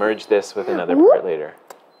 We can merge this with another part later.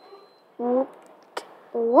 Whoop.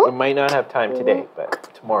 We might not have time today,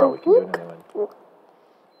 but tomorrow we can do another one.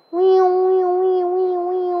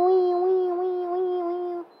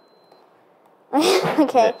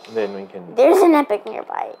 Okay. Then we can... There's an epic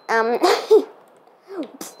nearby.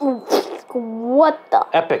 What the?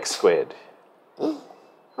 Epic squid.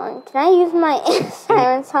 Can I use my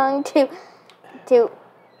siren song to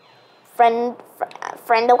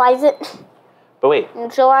friendalize it? But wait,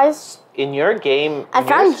 Neutralize? in your game... I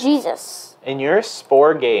found Jesus. In your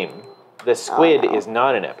Spore game, the squid is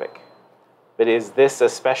not an epic. But is this a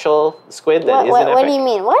special squid that is an epic? What do you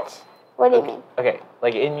mean? What? What do you mean? Okay,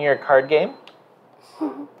 like in your card game,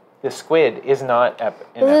 the squid is not epic.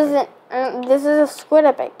 This is a squid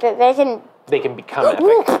epic. They can become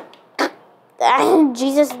epic.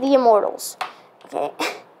 Jesus the Immortals. Okay.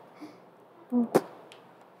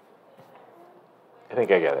 I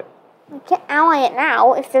think I get it. I can't ally it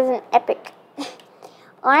now if there's an epic.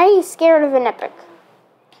 Why are you scared of an epic?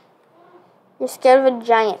 You're scared of a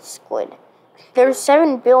giant squid. There's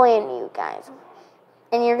 7 billion of you guys.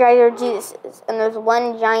 And you guys are Jesuses. And there's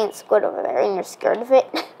one giant squid over there and you're scared of it.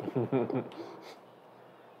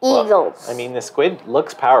 Eagles. Well, I mean, the squid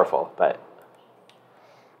looks powerful, but...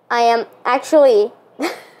 I am actually...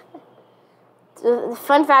 the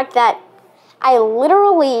fun fact that I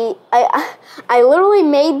literally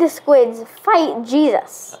made the squids fight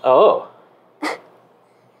Jesus. Oh.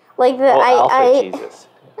 Like the Alpha Jesus.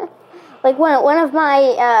 Like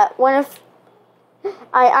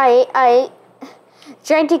I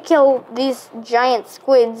tried to kill these giant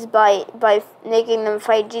squids by making them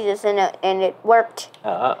fight Jesus, and it worked.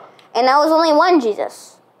 Uh-huh. And that was only one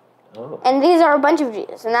Jesus. Oh. And these are a bunch of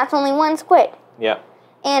Jesus, and that's only one squid. Yeah.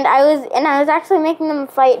 And I was actually making them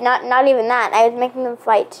fight. Not even that. I was making them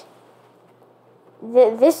fight.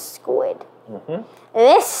 This squid. Mm-hmm.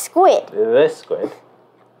 This squid. This squid.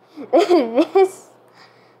 This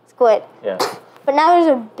squid. Yeah. But now there's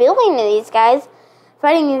 1 billion of these guys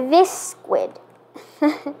fighting this squid.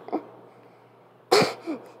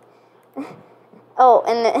 Oh,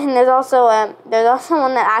 and there's also one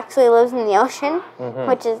that actually lives in the ocean,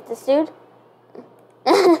 which is this dude.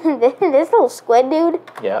 This little squid dude.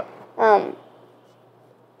 Yeah.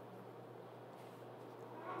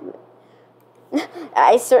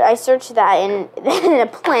 I searched that and then a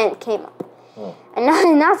plant came up. I'm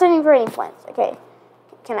not searching for any plants. Okay,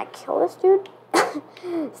 can I kill this dude?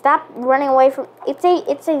 Stop running away from.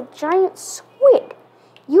 It's a giant squid.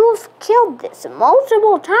 You've killed this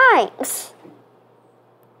multiple times.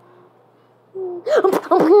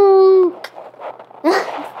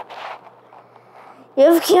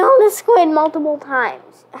 You've killed the squid multiple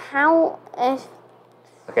times. How?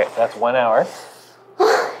 Okay, that's 1 hour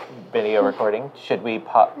video recording. Should we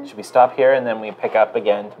stop here and then we pick up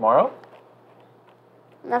again tomorrow?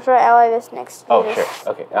 After I ally this next. Oh, sure.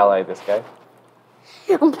 Okay, ally this guy.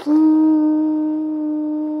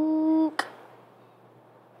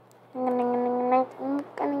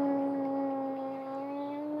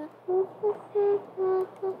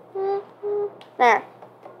 There.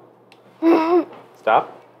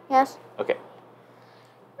 Stop? Yes. Okay.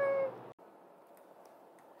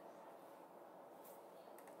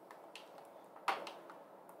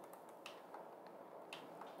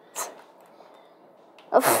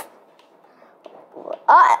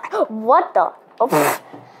 What the?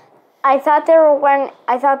 I thought they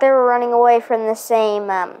were running away from the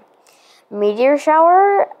same meteor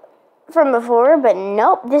shower from before, but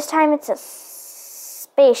nope. This time it's a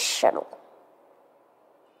space shuttle.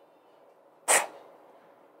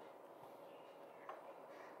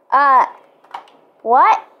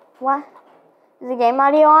 What? What? Is the game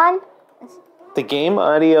audio on? The game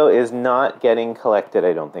audio is not getting collected,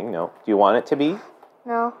 I don't think. No. Do you want it to be?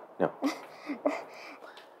 No. No.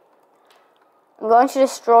 I'm going to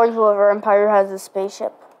destroy whoever Empire has a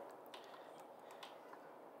spaceship.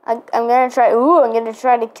 I'm gonna try. Ooh, I'm gonna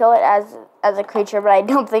try to kill it as a creature, but I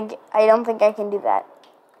don't think I can do that.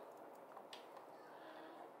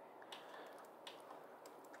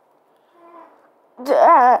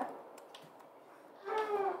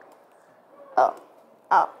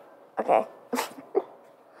 Oh, okay.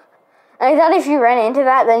 I thought if you ran into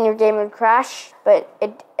that, then your game would crash, but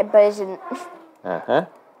it didn't.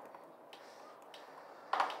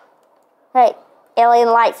 Hey, alien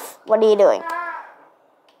life, what are you doing?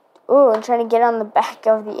 Ooh, I'm trying to get on the back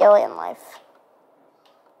of the alien life.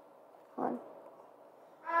 Come on.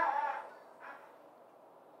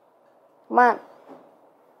 Come on.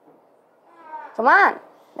 Come on.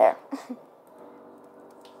 There.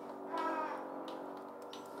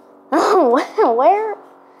 Where?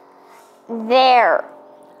 There.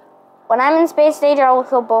 When I'm in space stage, I will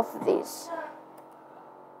kill both of these.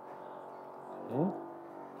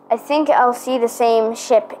 I think I'll see the same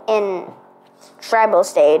ship in tribal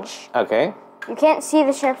stage. Okay. You can't see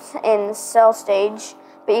the ships in cell stage,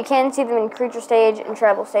 but you can see them in creature stage and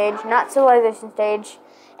tribal stage, not civilization stage,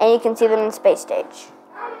 and you can see them in space stage.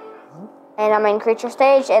 And I'm in creature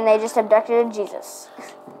stage, and they just abducted Jesus.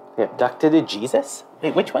 They abducted a Jesus?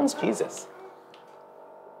 Wait, which one's Jesus?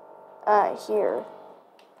 Here.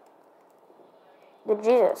 The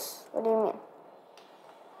Jesus. What do you mean?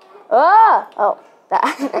 Oh,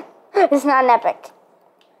 that. It's not an epic.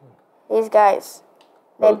 These guys.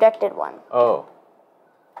 They abducted one. Oh.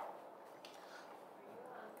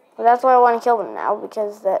 Well, that's why I want to kill them now,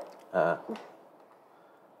 because that... Oh.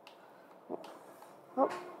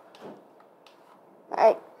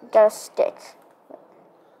 I got a stick.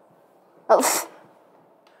 Oh.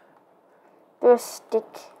 Throw a stick.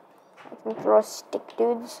 I can throw a stick,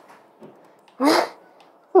 dudes.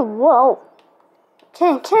 Whoa.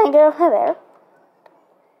 Can I get over there?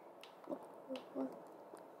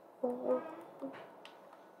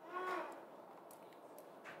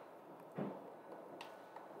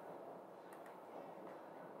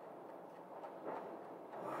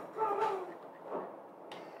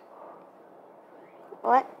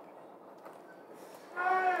 What?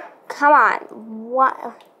 Come on.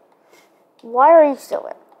 Why are you still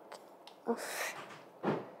there?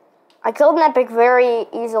 I killed an epic very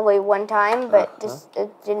easily one time, but it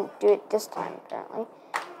didn't do it this time, apparently.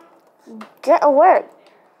 Get away.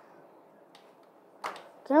 I'm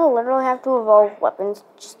gonna literally have to evolve weapons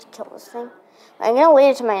just to kill this thing. I'm gonna lead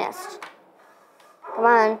it to my nest. Come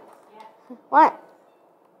on. What?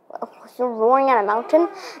 You're roaring on a mountain?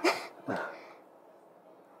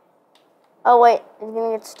 Oh wait, is it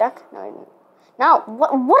gonna get stuck? No, it didn't. No,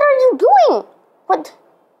 what are you doing? What?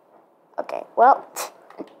 Okay, well.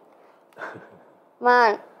 Come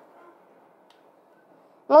on.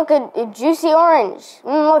 Look, a juicy orange.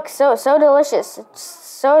 Look, so delicious. It's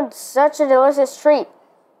such a delicious treat.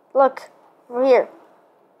 Look, over here.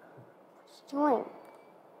 What are you doing?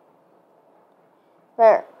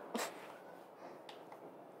 There.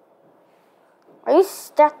 Are you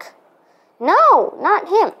stuck? No, not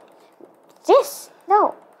him. This,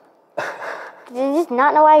 no. Did you just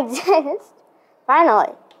not know I exist?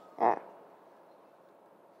 Finally. There.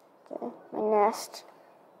 Okay, my nest.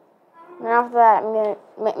 And after that, I'm gonna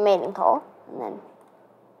mating call, and then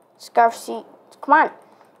scarf seat. Come on,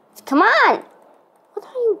 come on! What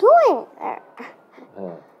are you doing?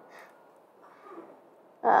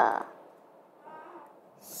 There.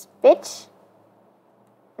 Spit.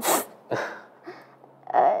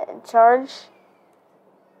 Charge.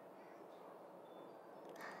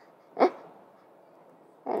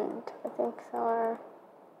 And I think there are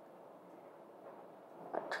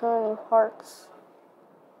too many parts.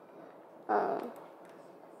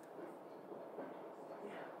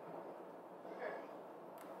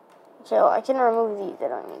 So I can remove these. I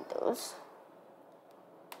don't need those.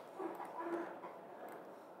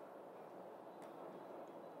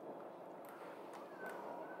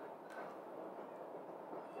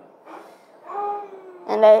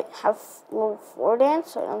 And I have level 4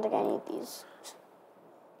 dance, so I don't think I need these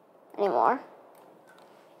anymore.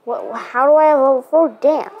 What? How do I have level 4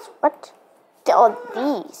 dance? What? Oh,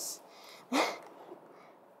 these.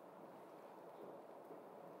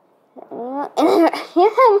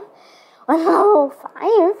 I'm level 5?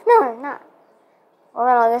 No, I'm not. Well,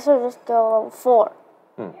 then I guess I'll just go level 4.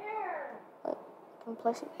 Wait, I can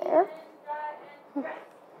place it there.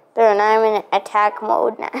 There, now I'm in attack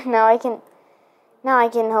mode. Now I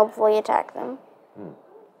can hopefully attack them.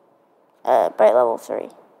 By level 3.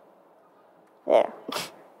 There.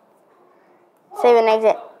 Save and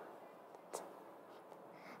exit.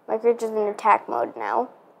 My creature's in attack mode now.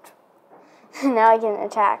 Now I can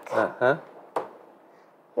attack. Uh-huh.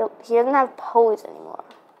 He doesn't have pose anymore.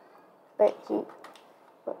 But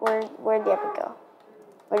where'd the epic go?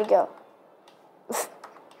 Where'd he go?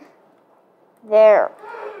 There.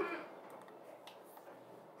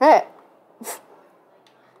 Hey.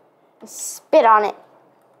 Spit on it.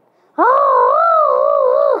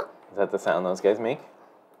 Is that the sound those guys make?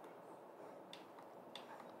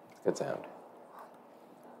 Good sound.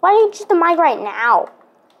 Why do you choose the mic right now?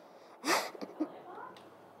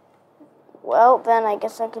 Well, then I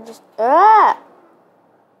guess I could just... Ah!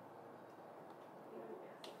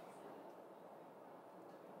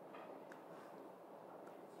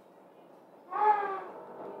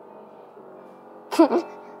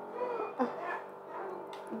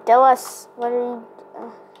 Dillis, what are you...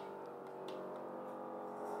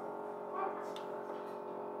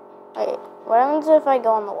 Wait, what happens if I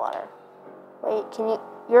go in the water? Wait, can you...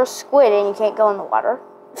 You're a squid and you can't go in the water?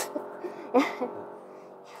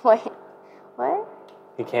 Wait, what?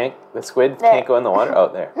 He can't... The squid can't go in the water? Oh,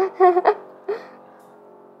 there.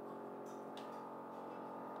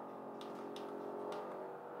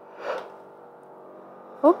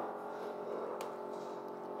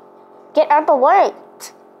 Get out of the way!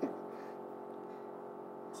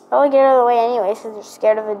 Probably get out of the way anyway, since you're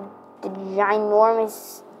scared of the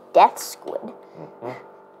ginormous death squid. Mm-hmm.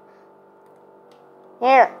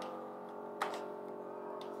 Here.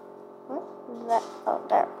 What is that? Oh,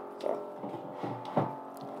 there. Okay.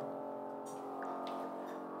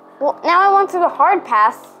 Well, now I went through the hard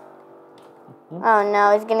path. Mm-hmm. Oh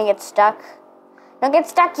no, he's gonna get stuck. Don't get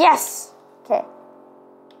stuck, yes! Okay.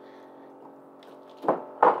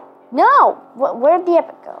 No! Where'd the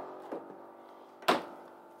epic go?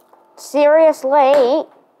 Seriously?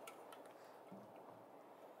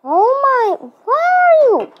 Oh my... Where are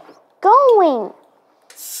you going?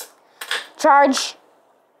 Charge!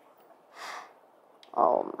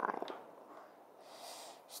 Oh my...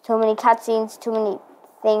 There's too many cutscenes, too many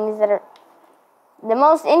things that are... The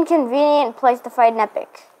most inconvenient place to fight an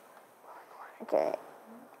epic. Okay.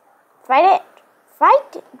 Fight it!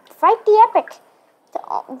 Fight the epic!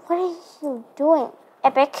 What are you doing?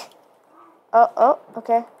 Epic. Oh,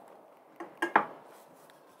 okay.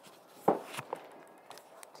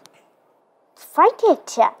 Fight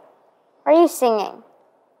it. Are you singing?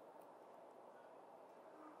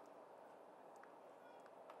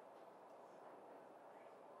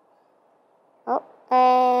 Oh,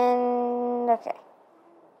 and okay.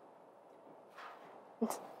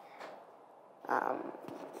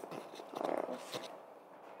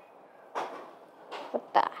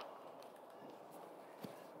 What the?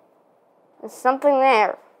 There's something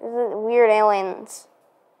there. There's weird aliens.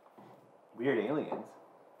 Weird aliens?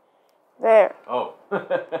 There. Oh.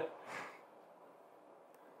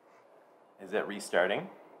 Is it restarting?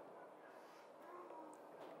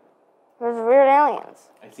 There's weird aliens.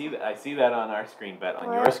 I see that on our screen, but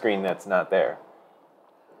on your screen that's not there.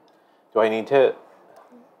 Do we need to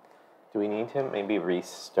maybe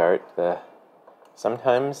restart the...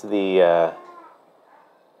 Sometimes the...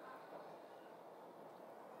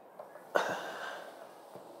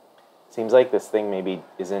 Seems like this thing maybe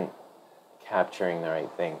isn't capturing the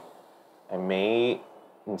right thing. I may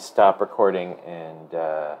stop recording and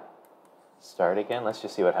start again. Let's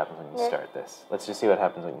just see what happens when you start this. Let's just see what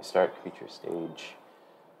happens when you start Creature Stage.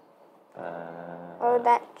 How would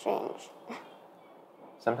that change?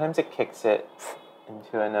 Sometimes it kicks it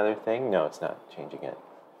into another thing. No, it's not changing it.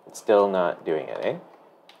 It's still not doing it, eh?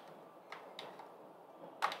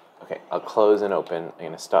 Okay, I'll close and open. I'm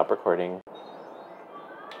going to stop recording.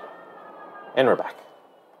 And we're back.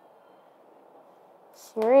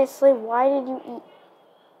 Seriously, why did you eat?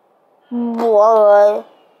 What?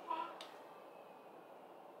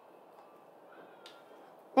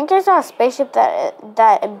 I think I saw a spaceship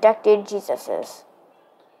that abducted Jesus's.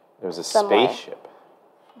 There was a spaceship.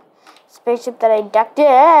 Spaceship that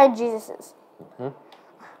abducted Jesus's. Mm-hmm.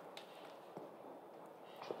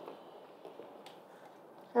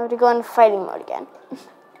 I have to go into fighting mode again.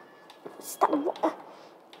 Stop.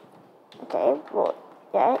 Okay, well,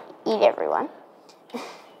 yeah, eat everyone.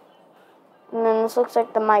 And then this looks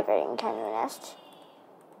like the migrating kind of a nest.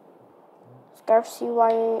 Scarf, see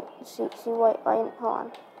white light. Hold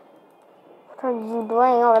on. What are you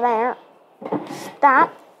doing over there?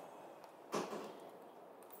 Stop.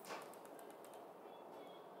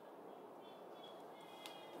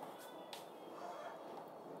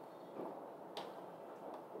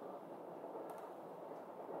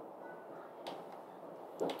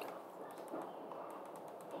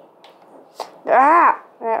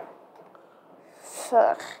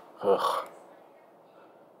 Ugh. Ugh.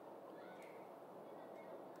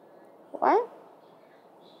 What?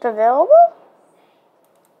 It's available?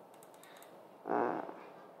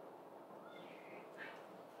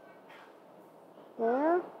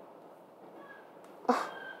 Yeah.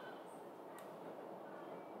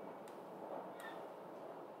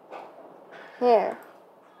 Here.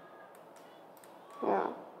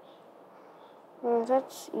 No.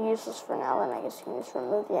 That's useless for now, then I guess you can just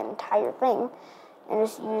remove the entire thing and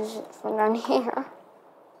just use it from down here.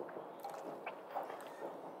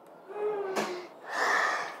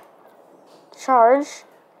 Charge.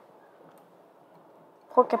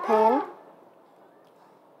 Porcupine.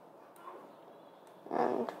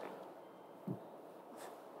 And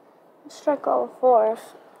strike all fours.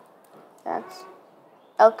 That's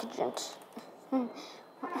Elkagent.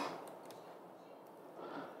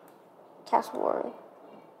 Cast Worry.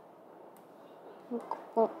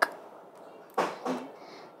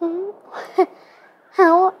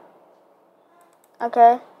 How?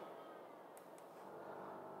 Okay.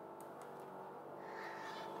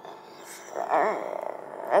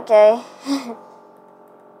 Okay.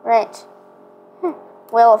 Right.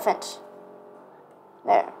 Elephant.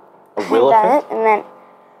 There. A Willifant? And then.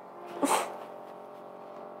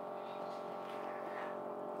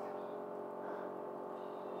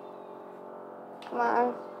 Come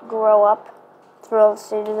on, grow up through all the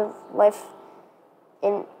stages of life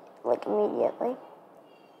immediately.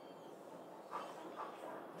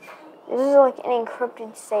 This is like an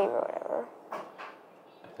encrypted save or whatever.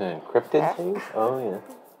 An encrypted save? Oh, yeah.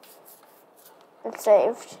 It's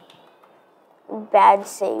saved. Bad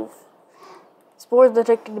save. Spore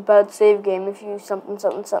detected a bad save game. If you something,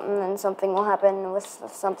 then something will happen with the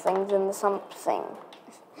somethings and the something.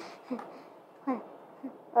 The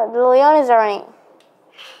Leon is running.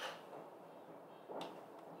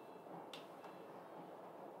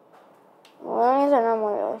 Leonis are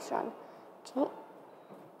normally really strong. I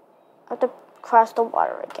have to cross the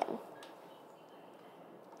water again.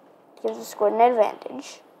 Gives the squid an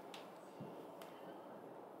advantage.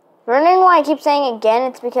 Wondering why I keep saying again?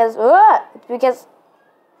 It's because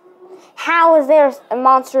how is there a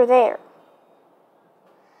monster there?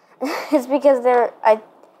 It's because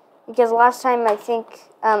because last time I think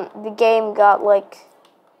the game got like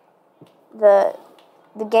the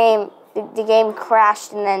game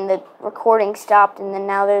crashed and then the recording stopped and then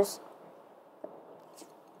now there's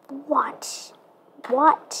what?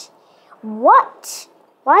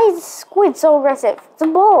 Why is the squid so aggressive? It's a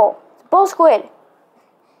bull. It's a bull squid.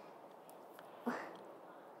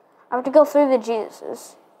 I have to go through the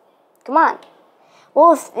Jesuses. Come on.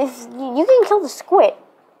 Well, if you can kill the squid,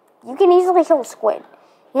 you can easily kill the squid.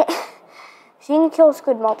 Yeah. So you can kill a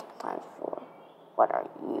squid multiple times before. What are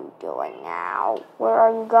you doing now? Where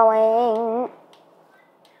are you going?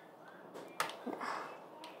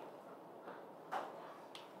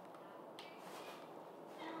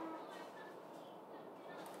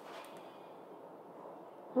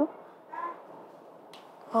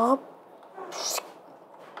 Oh.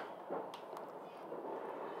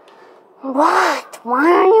 What? Why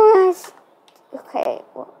are you guys... Okay.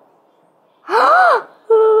 Well.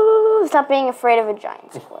 Stop being afraid of a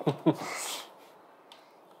giant squid.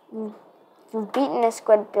 You've beaten a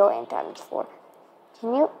squid a billion times before.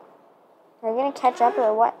 Can you... Are you going to catch up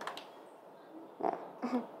or what? No.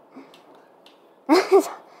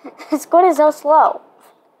 The squid is so slow.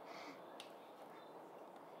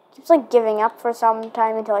 Keeps like giving up for some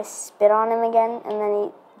time until I spit on him again, and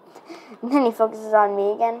then he focuses on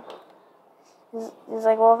me again. He's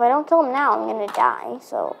like, well, if I don't kill him now, I'm gonna die,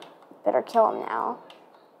 so better kill him now.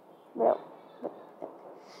 But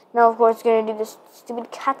now, of course, it's gonna do this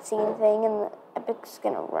stupid cutscene thing, and the epic's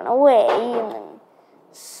gonna run away, and then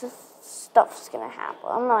stuff's gonna happen.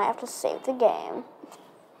 And I have to save the game.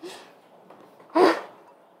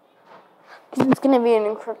 It's gonna be an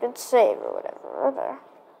encrypted save or whatever.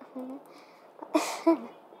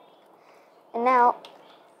 And now,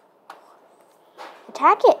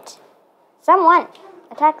 attack it. Someone,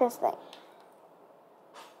 attack this thing.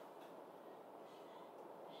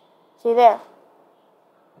 See there.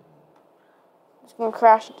 It's gonna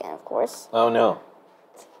crash again, of course. Oh no.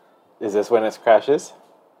 Is this when it crashes?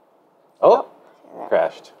 Oh,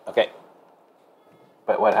 crashed. Okay.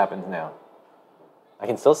 But what happens now? I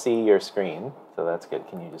can still see your screen, so that's good.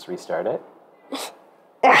 Can you just restart it?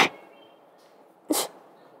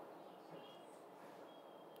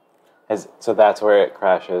 So that's where it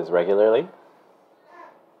crashes regularly?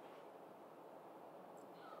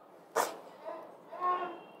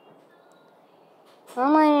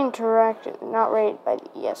 Online interactive, not rated by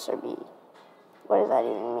the ES or B. What does that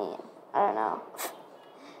even mean? I don't know.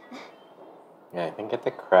 Yeah, I think at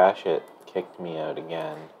the crash it kicked me out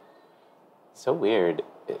again. So weird.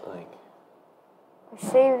 It like... I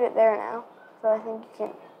saved it there now, so I think you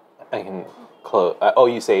can... I can close... oh,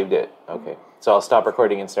 you saved it. Okay. So I'll stop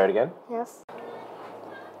recording and start again? Yes.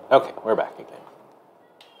 Okay, we're back again.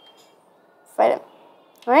 Fight him.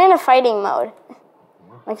 We're in a fighting mode.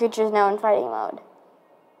 My creature's now in fighting mode.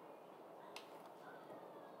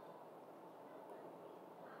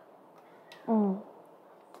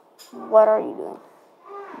 What are you doing?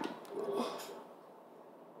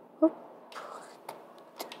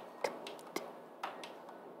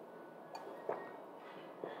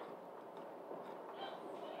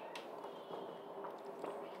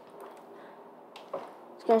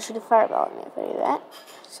 It's gonna shoot a fireball at me if I do that.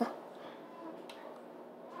 So.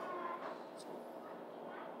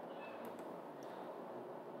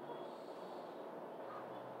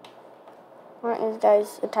 Why aren't these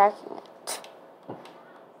guys attacking it?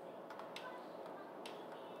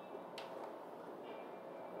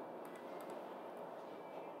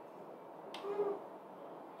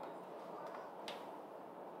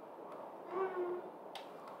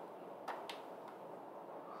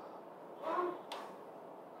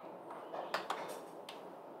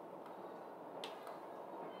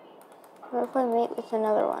 What if I mate with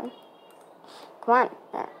another one? Come on,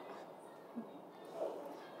 there.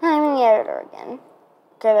 I'm in the editor again.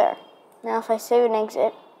 Okay, there. Now if I save and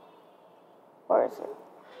exit, where is it?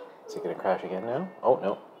 Is it going to crash again now? Oh,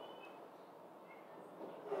 no.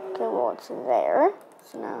 Okay, well, it's there.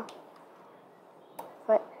 So now,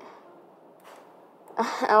 but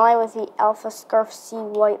ally with the Alpha Scarf C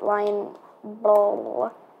White Lion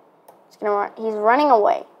Bull. It's gonna run. He's running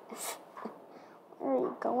away. Where are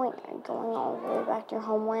you going? Are you going all the way back to your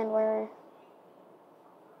homeland? Where?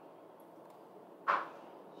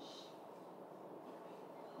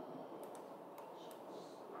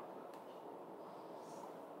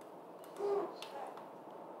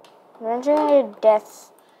 Eventually,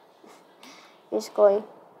 deaths. Basically.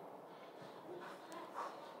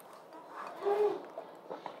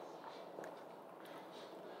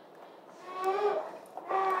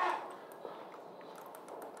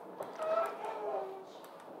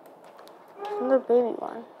 Another baby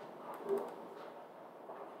one.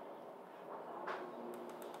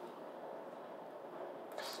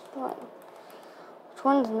 Which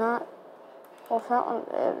one's not? Well, if that one's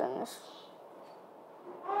there, then this.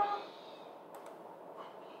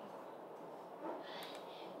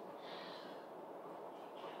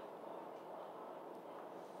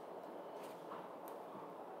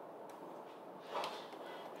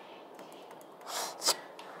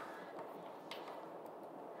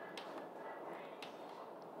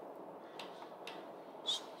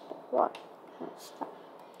 What? Stop.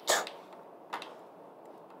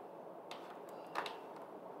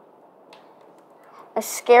 I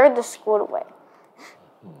scared the squid away.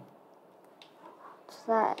 What's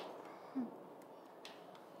that?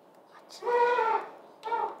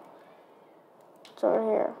 What's over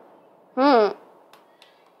here?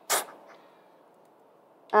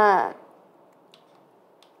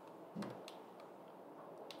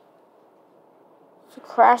 It's a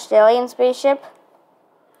crashed alien spaceship.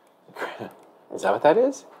 Is that what that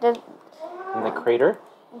is? In the crater?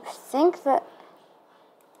 I think I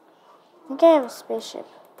have a spaceship.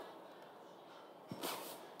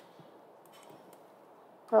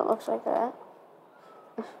 Well, it looks like that.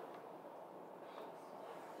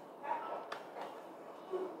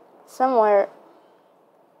 Somewhere.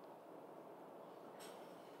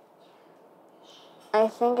 I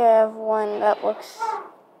think I have one that looks...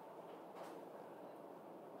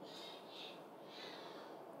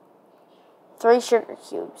 Three sugar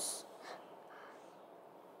cubes.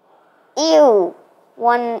 Ew!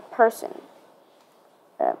 One person.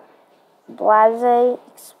 Blase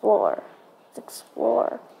Explorer. Let's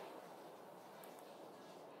explore.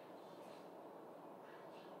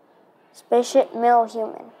 Spaceship Mill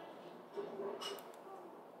Human.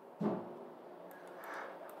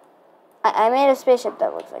 I made a spaceship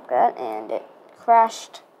that looks like that, and it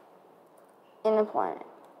crashed in the planet.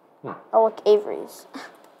 Oh, look, Averys.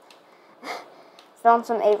 Found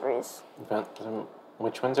some Averys. You found some,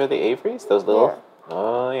 which ones are the Averys? Those little... Here.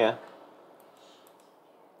 Oh, yeah.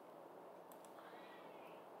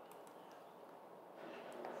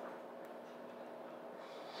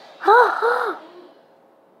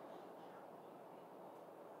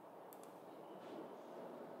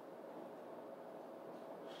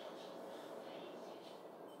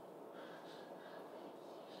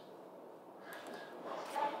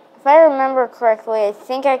 If I remember correctly, I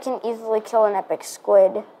think I can easily kill an epic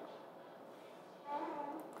squid.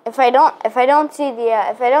 if I don't see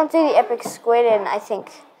the epic squid in, I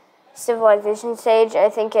think, Civilization Stage, I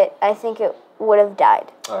think it would have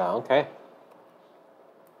died. Oh, okay.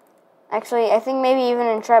 Actually, I think maybe even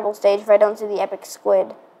in Tribal Stage, if I don't see the epic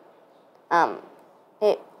squid, I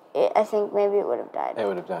think maybe it would have died. It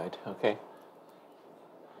would have died. Okay.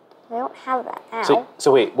 I don't have that now.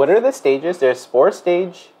 So wait, what are the stages? There's Spore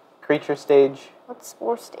Stage, Creature Stage. What's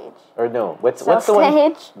Spore Stage? Or no, what's Cell the one?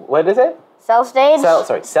 Stage? What is it? Cell Stage? Cell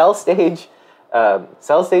Stage,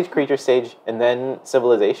 Cell Stage, Creature Stage, and then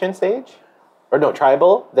Civilization Stage? Or no,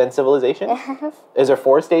 Tribal, then Civilization? Yes. Is there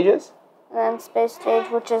 4 stages? And then Space Stage,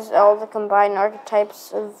 which is all the combined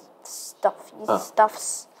archetypes of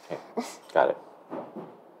stuffs. Okay, got it.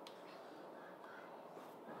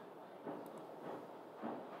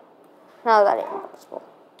 Now that ain't impossible.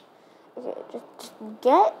 Okay, just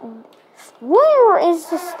get... Where is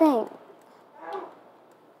this thing?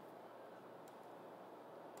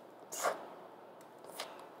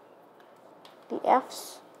 The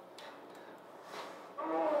F's.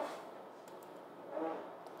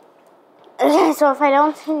 So if I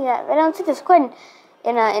don't see the squid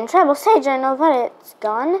in Tribal Stage, I know that it's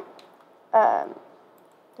gone. An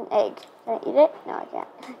egg. Can I eat it? No, I can't.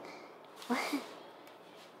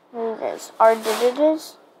 There's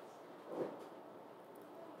ardididis.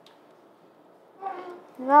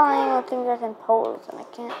 Well, I know things I can pose, and I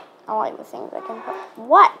can't. I like the things I can pose.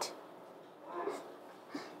 What?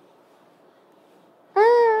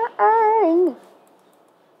 I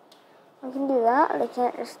can do that, but I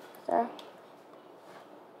can't just.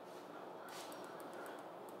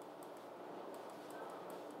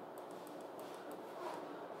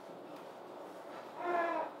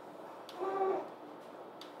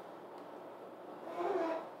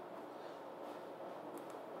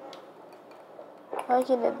 Like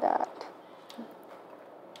you did that.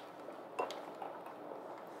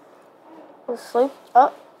 Sleep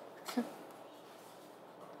up.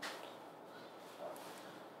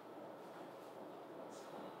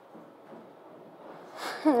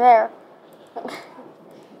 There.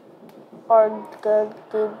 Or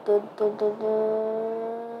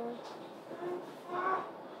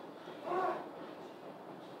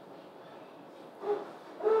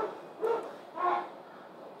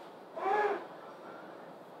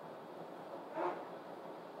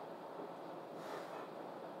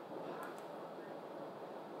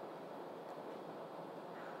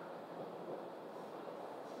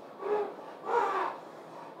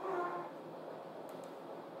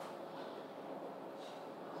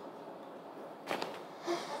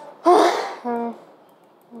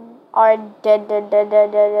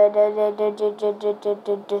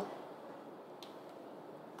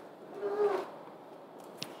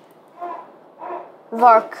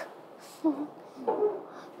Vark.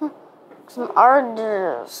 Some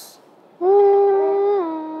ardors.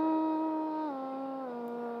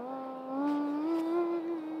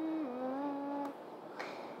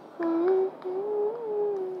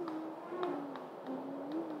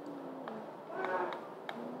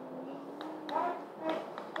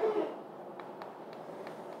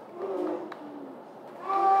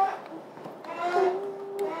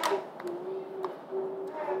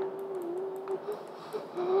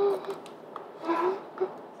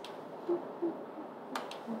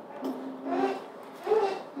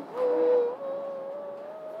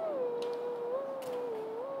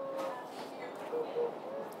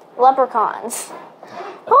 Leprechauns.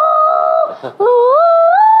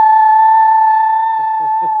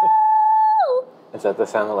 Is that the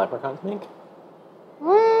sound the leprechauns make?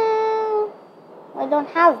 I don't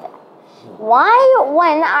have that. Why,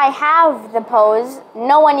 when I have the pose,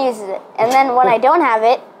 no one uses it, and then when I don't have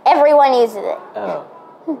it, everyone uses it? Oh.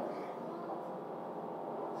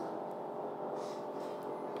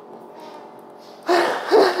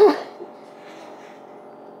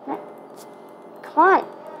 Come on.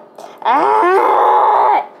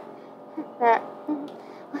 Ah!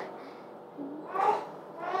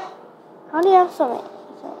 How do you have so many?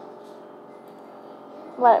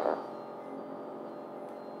 Whatever.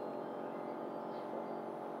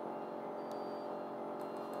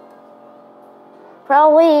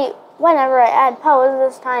 Probably whenever I add pose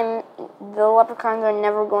this time, the leprechauns are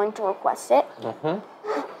never going to request it. Mm-hmm.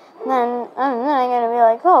 Then I'm going to be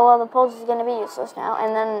like, oh, well, the pose is going to be useless now.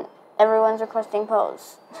 And then everyone's requesting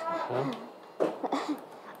pose. Mm-hmm.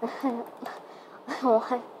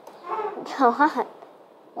 What? Go on.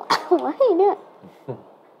 What are you doing?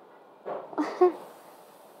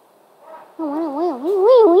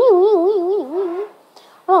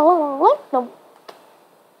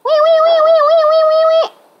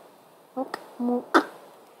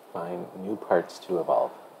 Find new parts to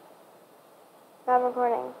evolve. I'm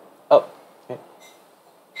recording. Oh, okay.